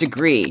lowest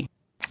degree.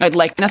 I'd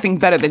like nothing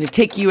better than to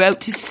take you out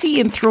to sea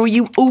and throw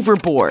you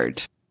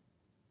overboard.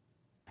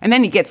 And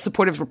then he gets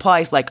supportive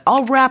replies like,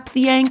 I'll wrap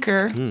the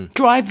anchor,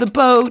 drive the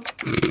boat.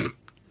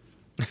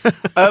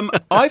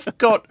 I've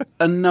got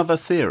another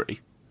theory.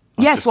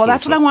 Yes, well,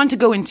 that's what I wanted to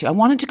go into. I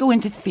wanted to go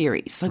into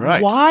theories. Like,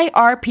 Right. why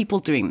are people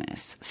doing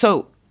this?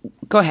 So,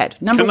 go ahead.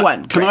 Number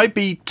one. Can Greg. I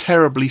be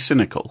terribly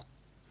cynical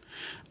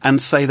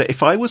and say that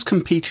if I was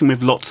competing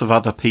with lots of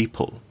other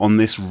people on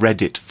this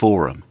Reddit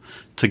forum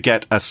to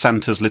get a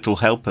Santa's Little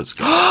Helpers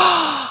gift,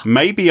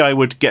 maybe I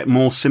would get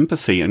more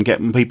sympathy and get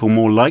people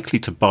more likely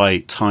to buy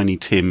Tiny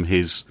Tim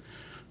his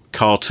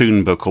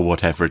cartoon book or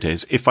whatever it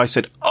is if I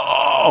said,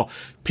 oh,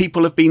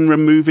 people have been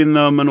removing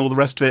them and all the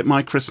rest of it.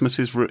 My Christmas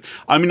is...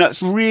 I mean,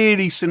 that's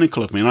really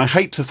cynical of me, and I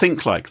hate to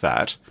think like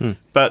that,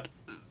 but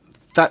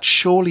that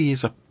surely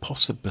is a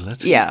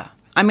possibility. Yeah.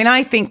 I mean,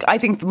 I think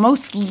the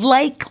most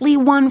likely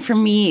one for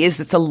me is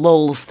it's a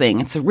lulz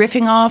thing. It's a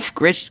riffing off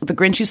the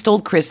Grinch Who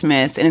Stole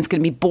Christmas, and it's going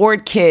to be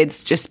bored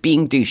kids just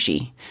being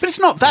douchey. But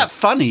it's not that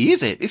funny,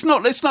 is it? It's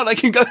not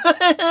like you can go,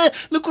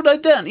 look what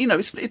I've done. You know,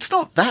 it's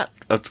not that...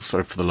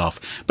 sorry for the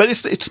laugh. But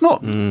it's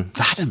not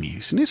that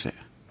amusing, is it?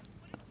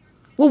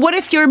 Well, what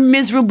if you're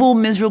miserable,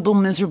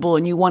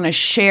 and you want to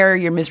share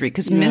your misery?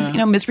 Because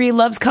misery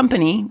loves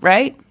company,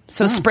 right?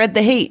 So spread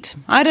the hate.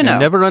 I don't know.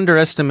 Never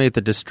underestimate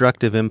the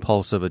destructive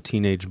impulse of a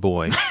teenage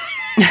boy.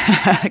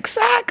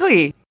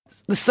 Exactly.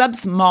 The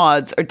subs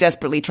mods are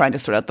desperately trying to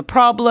sort out the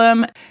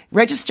problem.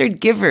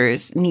 Registered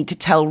givers need to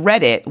tell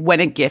Reddit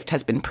when a gift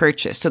has been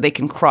purchased so they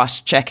can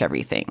cross-check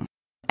everything.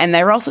 And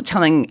they're also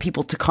telling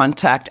people to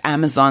contact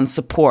Amazon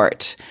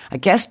support, I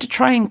guess to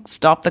try and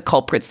stop the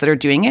culprits that are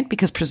doing it,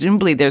 because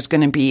presumably there's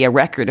going to be a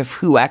record of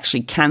who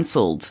actually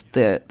cancelled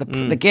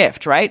the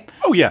gift, right?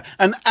 Oh, yeah.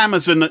 And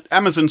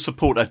Amazon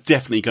support are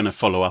definitely going to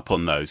follow up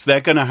on those.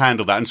 They're going to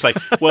handle that and say,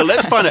 well,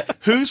 let's find out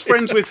who's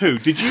friends with who.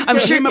 Did you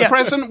give him a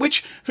present?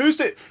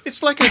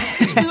 It's like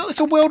it's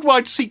a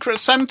worldwide Secret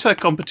Santa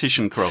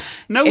competition, Kroll.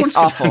 No one's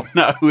going to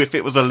know if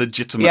it was a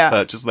legitimate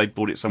purchase, they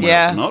bought it somewhere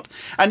else or not.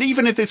 And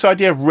even if this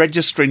idea of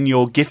registering in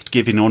your gift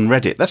giving on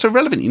Reddit. That's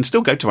irrelevant. You can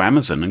still go to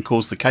Amazon and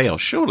cause the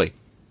chaos, surely.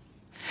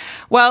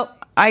 Well,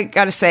 I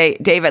got to say,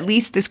 Dave, at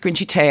least this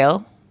Grinchy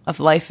tale of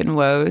life and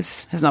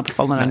woes has not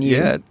fallen on you.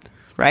 Yet.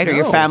 Right? Or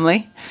your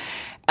family.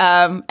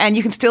 And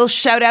you can still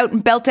shout out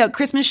and belt out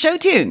Christmas show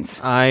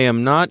tunes. I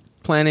am not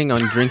planning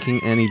on drinking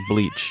any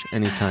bleach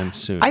anytime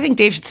soon. I think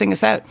Dave should sing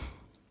us out.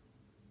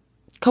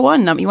 Go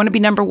on, you want to be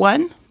number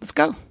one? Let's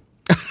go.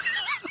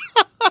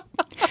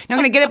 You're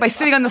not going to get it by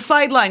sitting on the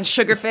sidelines,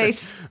 sugar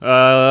face.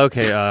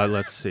 Okay,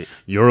 let's see.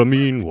 You're a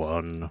mean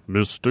one,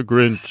 Mr.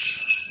 Grinch.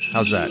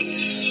 How's that?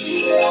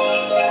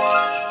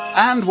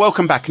 And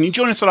welcome back. And you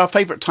join us at our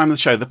favourite time of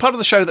the show, the part of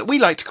the show that we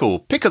like to call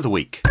Pick of the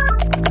Week.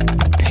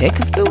 Pick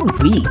of the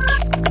week.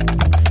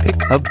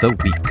 Pick of the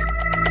week.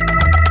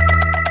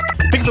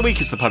 Pick of the Week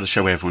is the part of the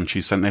show where everyone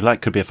chooses something they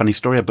like. Could be a funny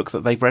story, a book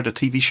that they've read, a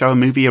TV show, a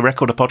movie, a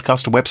record, a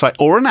podcast, a website,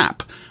 or an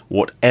app.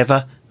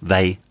 Whatever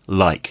they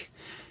like.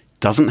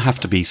 Doesn't have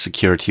to be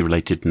security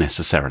related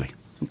necessarily.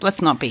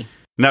 Let's not be.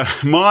 No,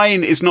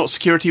 mine is not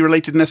security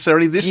related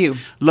necessarily. This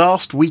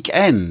last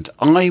weekend,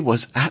 I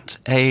was at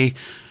a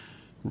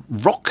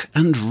rock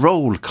and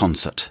roll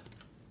concert.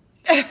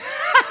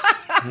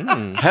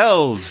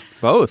 Held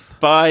both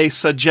by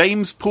Sir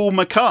James Paul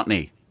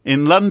McCartney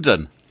in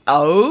London.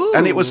 Oh.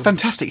 And it was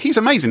fantastic. He's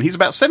amazing. He's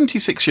about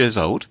 76 years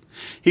old.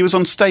 He was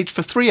on stage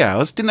for 3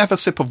 hours, didn't have a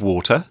sip of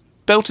water,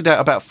 belted out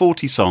about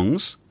 40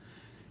 songs.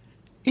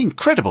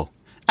 Incredible.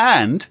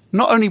 And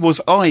not only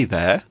was I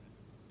there,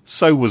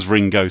 so was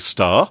Ringo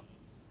Starr.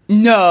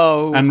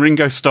 No. And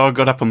Ringo Starr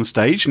got up on the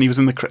stage and he was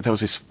in the crowd. There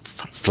was this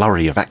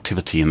flurry of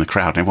activity in the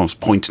crowd. Everyone was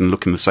pointing and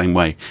looking the same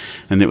way.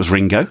 And it was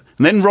Ringo.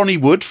 And then Ronnie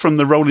Wood from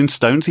the Rolling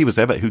Stones. He was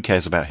there, but who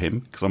cares about him?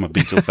 Because I'm a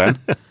Beatle fan.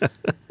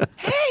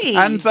 Hey.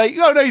 And they,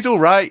 oh no, he's all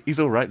right. He's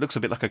all right. Looks a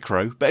bit like a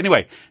crow. But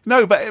anyway,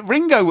 no, but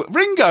Ringo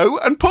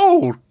and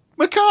Paul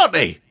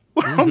McCartney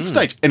were on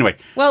stage. Anyway.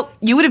 Well,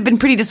 you would have been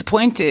pretty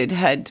disappointed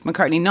had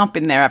McCartney not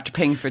been there after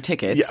paying for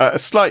tickets. Yeah,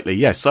 slightly,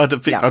 yes. I'd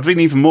been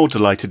even more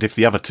delighted if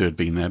the other two had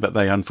been there, but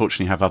they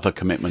unfortunately have other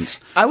commitments.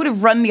 I would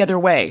have run the other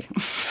way.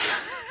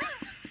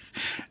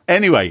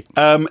 Anyway,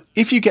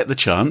 if you get the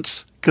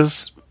chance,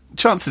 because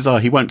chances are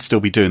he won't still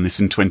be doing this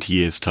in 20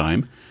 years'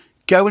 time,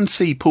 go and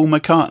see Paul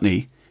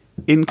McCartney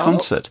in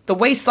concert. The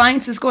way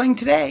science is going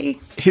today.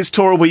 His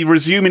tour will be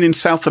resuming in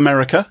South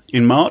America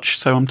in March,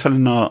 so I'm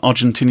telling our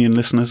Argentinian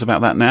listeners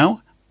about that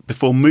now,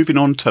 before moving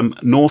on to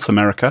North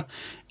America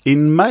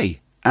in May.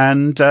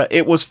 And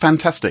it was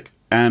fantastic.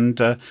 And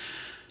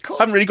cool.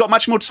 I haven't really got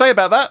much more to say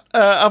about that,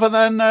 other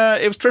than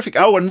it was terrific.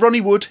 Oh, and Ronnie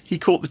Wood, he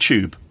caught the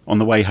tube on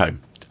the way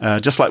home.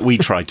 Just like we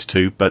tried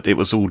to, but it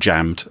was all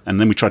jammed.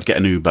 And then we tried to get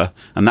an Uber,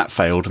 and that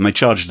failed. And they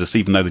charged us,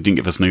 even though they didn't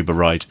give us an Uber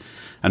ride.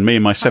 And me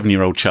and my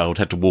 7-year-old child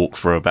had to walk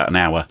for about an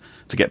hour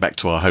to get back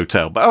to our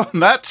hotel. But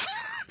that's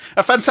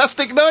a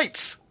fantastic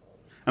night.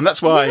 And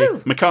that's why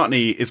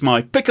McCartney is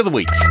my pick of the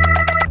week.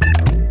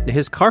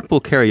 His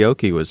carpool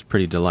karaoke was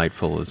pretty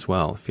delightful as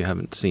well. If you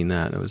haven't seen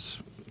that, it was.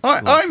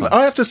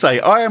 I have to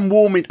say, I am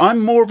warming. I'm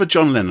more of a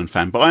John Lennon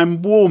fan, but I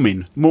am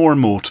warming more and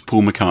more to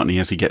Paul McCartney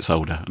as he gets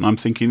older. And I'm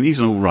thinking he's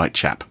an all right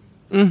chap.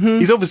 Mm-hmm.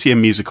 He's obviously a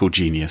musical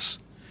genius.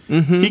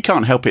 Mm-hmm. He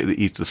can't help it that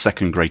he's the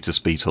second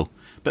greatest Beatle.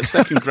 But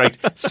second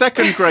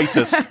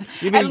greatest.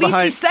 You mean At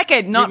least he's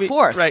second, not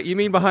fourth. Right, you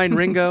mean behind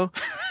Ringo?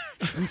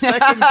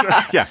 Second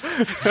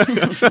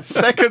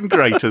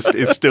greatest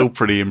is still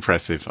pretty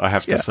impressive, I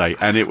have to say.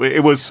 And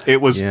it was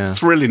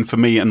thrilling for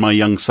me and my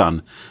young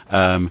son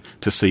to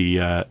see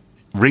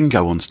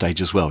Ringo on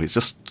stage as well. It's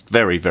just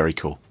very, very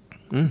cool.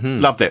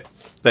 Mm-hmm. Loved it.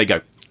 There you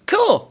go.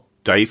 Cool.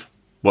 Dave,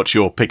 what's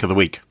your pick of the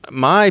week?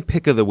 My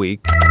pick of the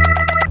week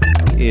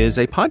is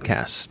a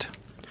podcast.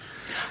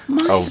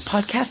 Mine's a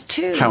podcast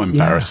too. How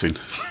embarrassing.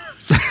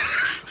 Yeah.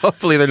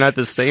 Hopefully they're not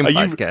the same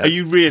podcast. Are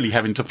you really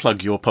having to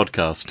plug your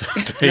podcast,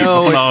 Dave,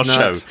 no, on our not.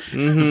 show?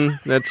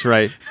 Mm-hmm, that's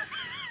right.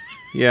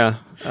 Yeah.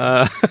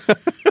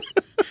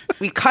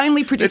 We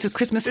kindly produce a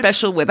Christmas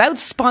special without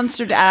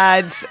sponsored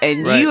ads, and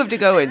you have to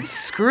go and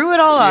screw it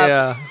all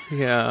up.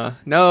 Yeah.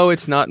 No,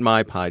 it's not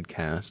my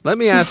podcast. Let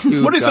me ask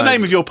you. What is the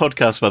name of your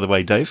podcast, by the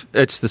way, Dave?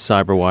 It's The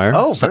Cyberwire.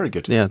 Oh, very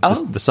good. Yeah,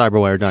 the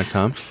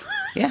cyberwire.com.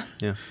 Yeah.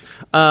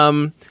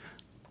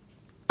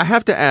 I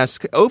have to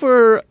ask,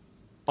 over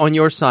on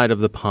your side of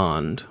the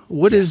pond,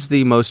 what is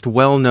the most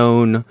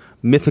well-known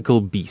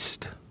mythical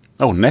beast?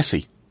 Oh,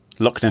 Nessie.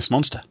 Loch Ness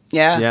Monster.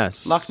 Yeah.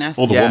 Yes. Loch Ness.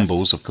 Or the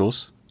Wombles, of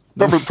course.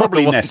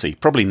 Probably Nessie.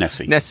 Probably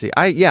Nessie. Nessie.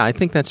 I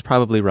think that's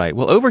probably right.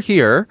 Well, over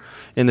here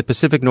in the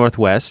Pacific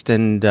Northwest,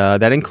 and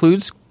that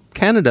includes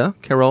Canada,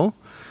 Carol,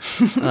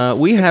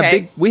 we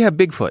have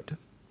Bigfoot.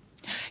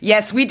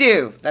 Yes, we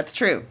do. That's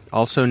true.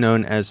 Also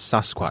known as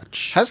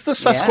Sasquatch. Has the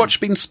Sasquatch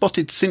been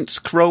spotted since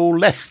Crow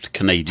left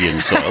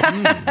Canadian soil?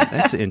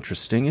 That's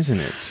interesting, isn't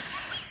it?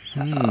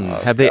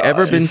 Have they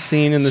ever been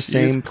seen in the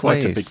same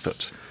place? Quite a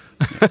Bigfoot.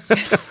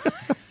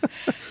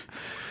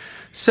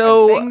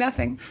 So, I'm saying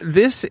nothing.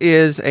 This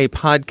is a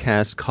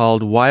podcast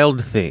called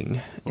Wild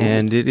Thing,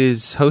 and it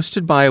is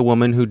hosted by a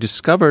woman who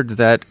discovered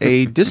that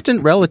a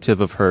distant relative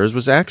of hers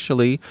was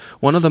actually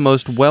one of the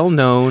most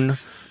well-known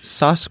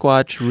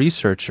Sasquatch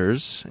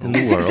researchers in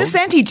the world. Is this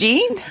Auntie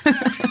Jean?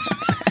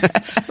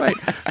 That's right.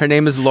 Her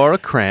name is Laura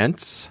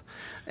Krantz.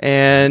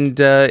 And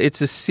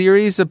it's a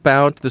series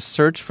about the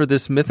search for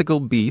this mythical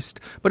beast,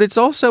 but it's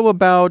also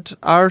about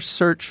our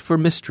search for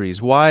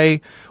mysteries. Why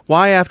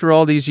after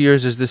all these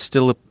years, is this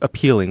still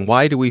appealing?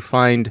 Why do we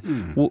find,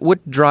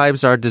 what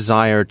drives our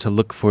desire to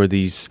look for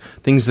these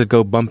things that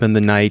go bump in the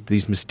night,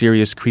 these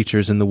mysterious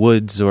creatures in the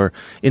woods or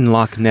in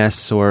Loch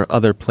Ness or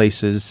other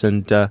places?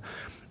 And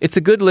it's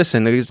a good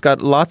listen. It's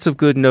got lots of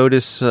good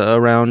notice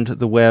around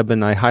the web,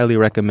 and I highly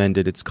recommend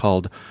it. It's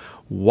called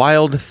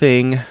Wild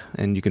Thing,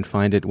 and you can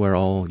find it where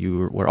all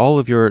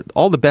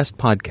the best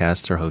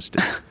podcasts are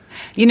hosted.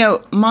 You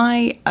know,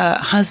 my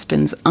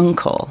husband's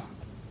uncle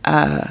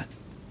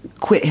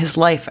quit his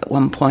life at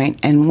one point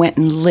and went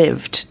and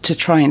lived to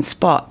try and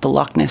spot the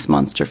Loch Ness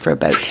Monster for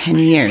about 10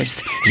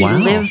 years.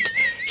 Wow.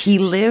 He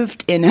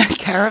lived in a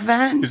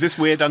caravan. Is this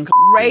weird, Uncle?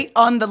 Right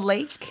on the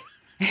lake.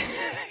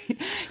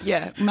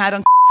 Yeah, mad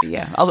Uncle.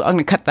 Yeah, I'm going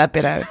to cut that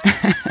bit out.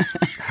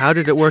 How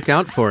did it work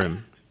out for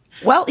him?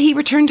 Well, he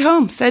returned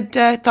home, said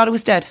thought it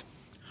was dead.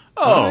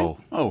 Oh,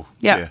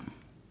 Yeah. dear.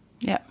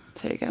 Yeah,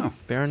 so there you go.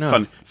 Fair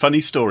enough.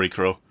 Funny story,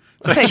 Krill.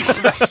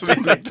 Thanks. That's the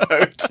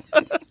anecdote.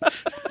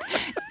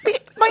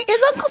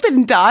 His uncle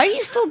didn't die.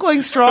 He's still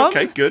going strong.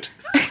 Okay, good.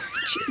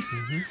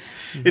 Jeez.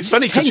 It's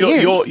funny 10 because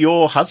years.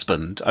 your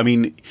husband, I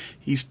mean,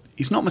 he's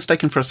not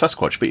mistaken for a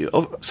Sasquatch,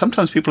 but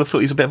sometimes people have thought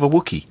he's a bit of a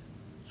Wookiee.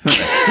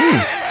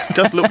 He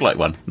does look like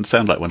one and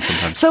sound like one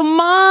sometimes. So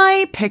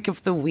my pick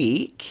of the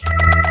week,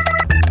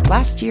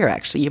 last year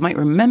actually, you might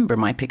remember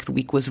my pick of the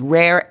week was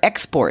Rare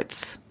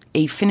Exports,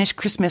 a Finnish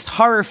Christmas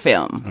horror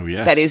film. Oh,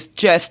 yes. That is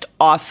just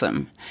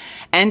awesome.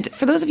 And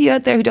for those of you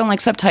out there who don't like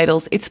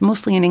subtitles, it's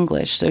mostly in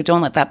English, so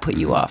don't let that put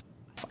you off.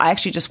 I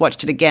actually just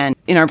watched it again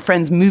in our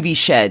friend's movie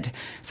shed.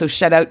 So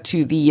shout out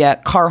to the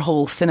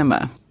Carhole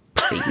Cinema.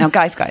 Now,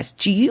 guys,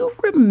 do you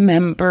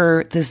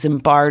remember the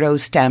Zimbardo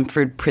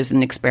Stanford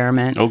prison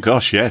experiment? Oh,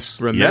 gosh,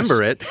 yes.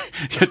 Remember Yes. it?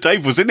 Yeah,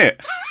 Dave was in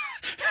it.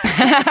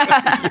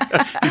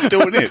 He's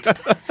still in it.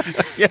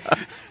 Yeah.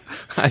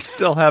 I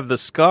still have the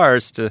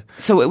scars to...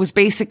 So it was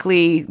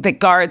basically that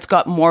guards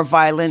got more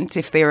violent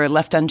if they were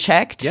left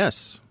unchecked?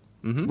 Yes.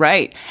 Mm-hmm.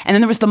 Right. And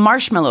then there was the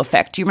marshmallow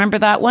effect. Do you remember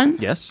that one?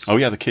 Yes. Oh,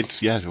 yeah, the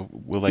kids, yeah.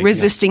 Will they?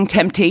 Resisting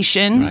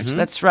temptation. Right.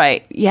 That's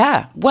right.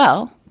 Yeah.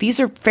 Well, these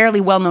are fairly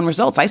well-known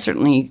results. I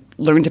certainly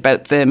learned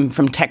about them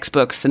from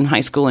textbooks in high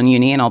school and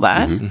uni and all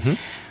that. Mm-hmm.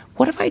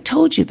 What if I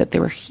told you that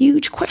there were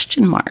huge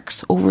question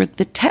marks over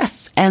the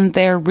tests and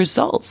their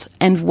results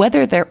and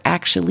whether they're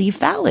actually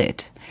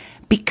valid?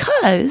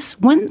 Because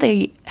when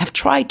they have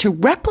tried to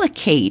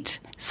replicate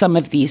some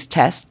of these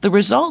tests, the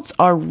results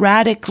are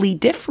radically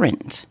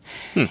different.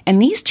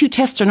 And these two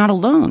tests are not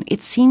alone.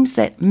 It seems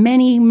that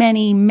many,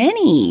 many,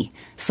 many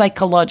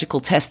psychological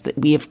tests that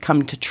we have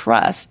come to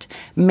trust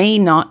may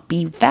not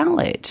be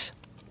valid.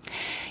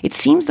 It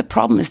seems the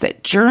problem is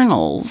that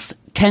journals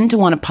tend to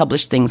want to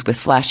publish things with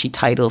flashy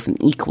titles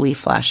and equally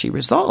flashy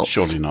results.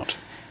 Surely not.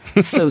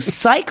 So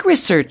psych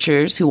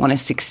researchers who want to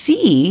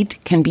succeed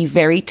can be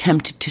very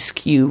tempted to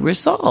skew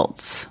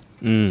results.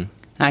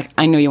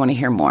 I know you want to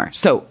hear more.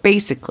 So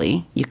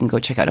basically, you can go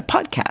check out a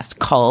podcast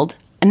called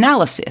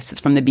Analysis. It's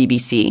from the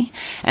BBC.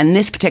 And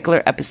this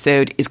particular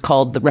episode is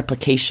called The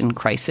Replication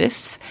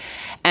Crisis.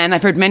 And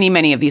I've heard many,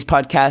 many of these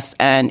podcasts,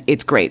 and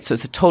it's great. So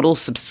it's a total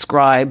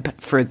subscribe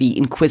for the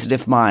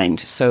inquisitive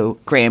mind. So,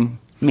 Graham,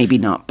 maybe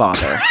not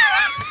bother.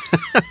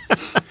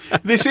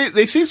 This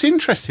is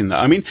interesting, though.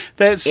 I mean,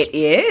 It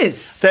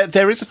is.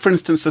 There is, for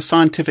instance, a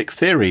scientific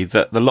theory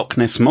that the Loch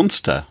Ness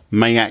Monster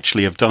may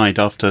actually have died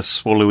after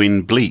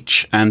swallowing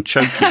bleach and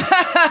choking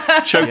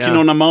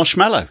on a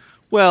marshmallow.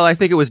 Well, I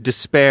think it was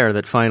despair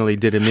that finally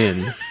did him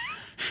in.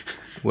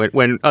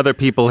 When other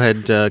people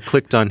had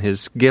clicked on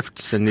his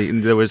gifts, and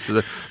there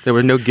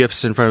were no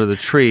gifts in front of the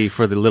tree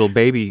for the little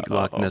baby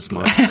Loch Ness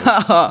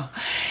Monster.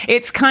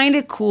 It's kind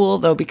of cool,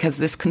 though, because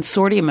this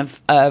consortium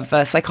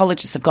of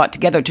psychologists have got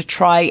together to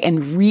try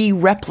and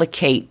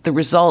re-replicate the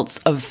results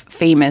of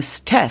famous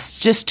tests,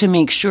 just to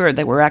make sure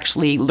that we're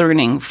actually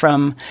learning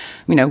from,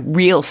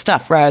 real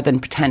stuff rather than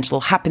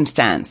potential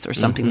happenstance or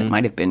something that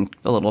might have been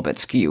a little bit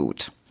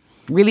skewed.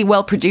 Really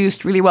well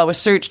produced, really well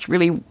researched,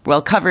 really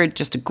well covered.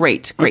 Just a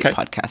great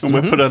podcast. And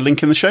we'll put a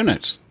link in the show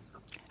notes.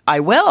 I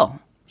will.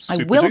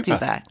 Super I will duper. do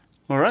that.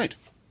 All right.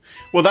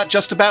 Well, that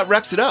just about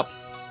wraps it up.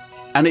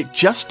 And it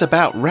just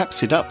about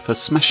wraps it up for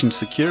Smashing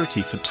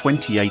Security for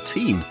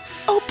 2018.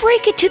 Oh,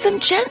 break it to them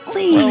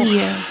gently.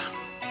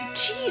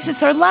 Jeez,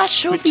 it's our last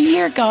show of the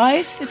year,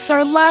 guys. It's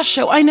our last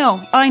show. I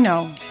know.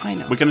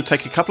 We're going to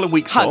take a couple of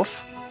weeks Hugs.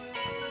 off,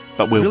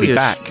 but we'll Really be a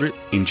back sh- in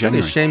Really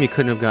January. a shame you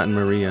couldn't have gotten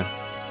Maria.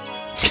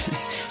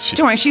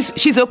 Don't worry,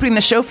 she's opening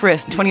the show for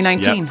us in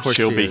 2019. Yeah, Of course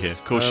she'll she be is. here.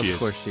 Of course she is. Of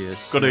course she is.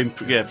 Got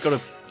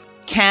to.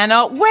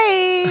 Cannot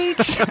wait.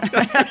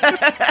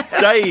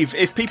 Dave,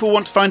 if people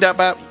want to find out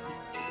about...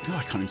 Oh,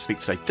 I can't even speak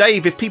today.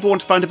 Dave, if people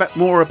want to find out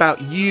more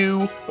about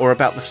you or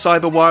about the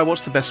Cyberwire,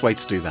 what's the best way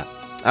to do that?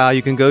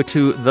 You can go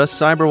to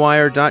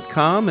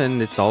thecyberwire.com,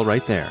 and it's all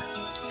right there.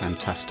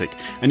 Fantastic.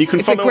 And you can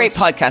It's a follow great us.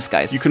 podcast,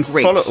 guys. You can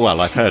Great. follow.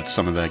 Well, I've heard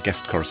some of their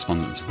guest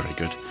correspondents are very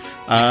good.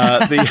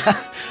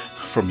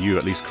 From you,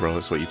 at least, Carol,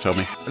 that's what you told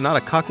me. Not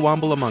a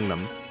cockwomble among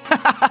them.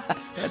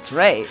 That's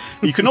right.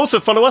 You can also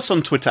follow us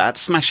on Twitter at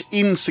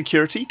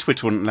SmashInSecurity.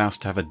 Twitter wouldn't allow us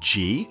to have a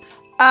G.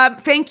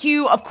 Thank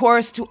you, of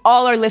course, to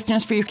all our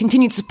listeners for your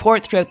continued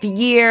support throughout the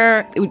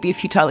year. It would be a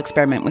futile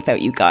experiment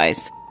without you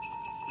guys.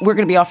 We're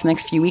going to be off the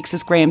next few weeks,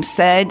 as Graham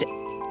said.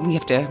 We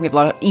have a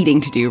lot of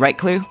eating to do, right,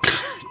 Clue?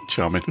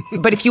 Charming.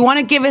 But if you want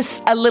to give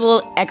us a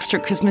little extra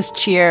Christmas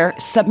cheer,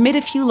 submit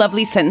a few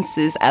lovely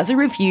sentences as a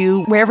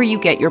review wherever you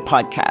get your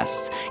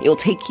podcasts. It'll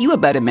take you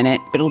about a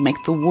minute, but it'll make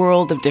the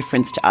world of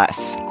difference to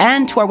us.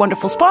 And to our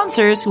wonderful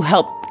sponsors who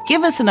help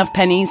give us enough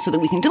pennies so that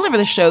we can deliver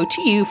the show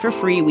to you for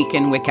free week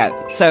in, week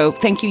out. So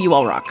thank you, you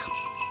all rock.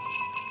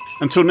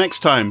 Until next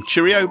time,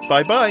 cheerio,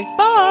 bye-bye.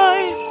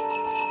 Bye!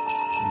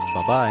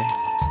 Bye-bye.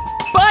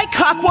 Bye,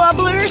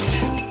 cockwobblers!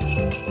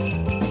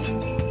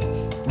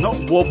 Not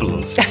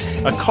wobblers.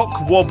 A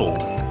cock wobble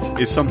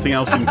is something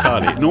else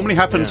entirely. It normally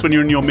happens when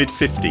you're in your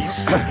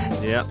mid-50s.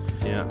 Yeah.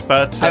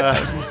 But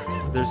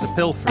There's a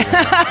pill for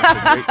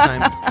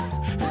that.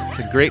 It's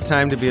a great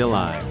time to be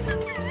alive.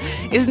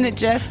 Isn't it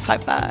just? High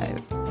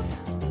five.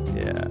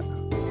 Yeah.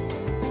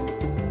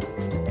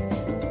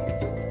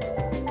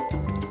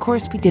 Of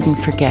course, we didn't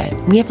forget.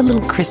 We have a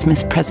little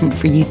Christmas present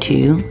for you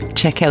too.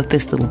 Check out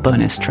this little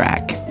bonus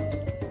track.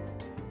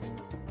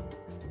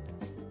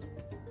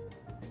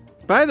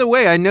 By the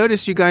way, I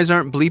noticed you guys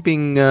aren't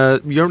bleeping.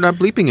 You're not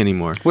bleeping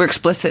anymore. We're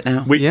explicit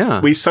now.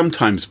 we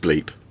sometimes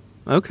bleep.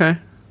 Okay.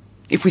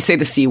 If we say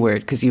the C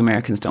word, because you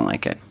Americans don't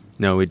like it.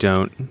 No, we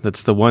don't.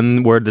 That's the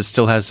one word that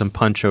still has some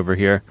punch over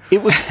here.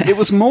 It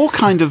was more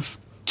kind of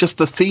just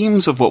the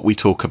themes of what we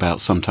talk about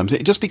sometimes.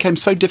 It just became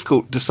so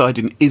difficult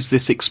deciding, is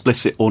this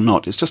explicit or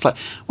not? It's just like,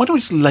 why don't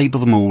we just label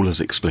them all as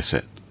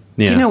explicit?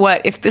 Yeah. Do you know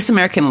what? If This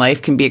American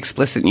Life can be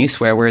explicit and use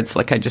swear words,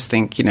 like I just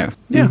think, Yeah.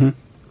 Okay.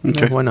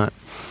 No, why not?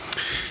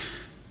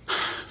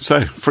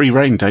 So, free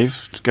reign,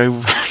 Dave.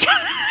 Go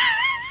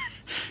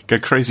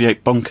crazy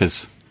ape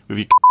bonkers with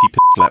your pit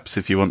flaps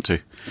if you want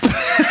to.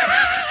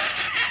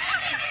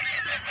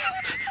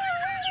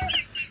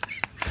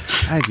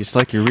 I just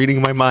like you're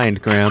reading my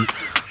mind, Graham.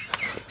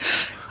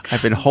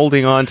 I've been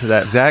holding on to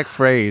that exact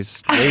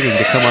phrase, waiting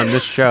to come on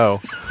this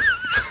show.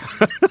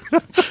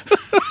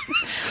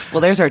 Well,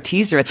 there's our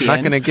teaser at the Not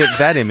end. going to get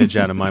that image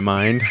out of my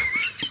mind.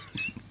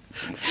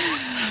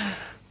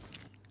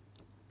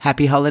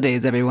 Happy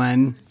holidays,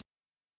 everyone.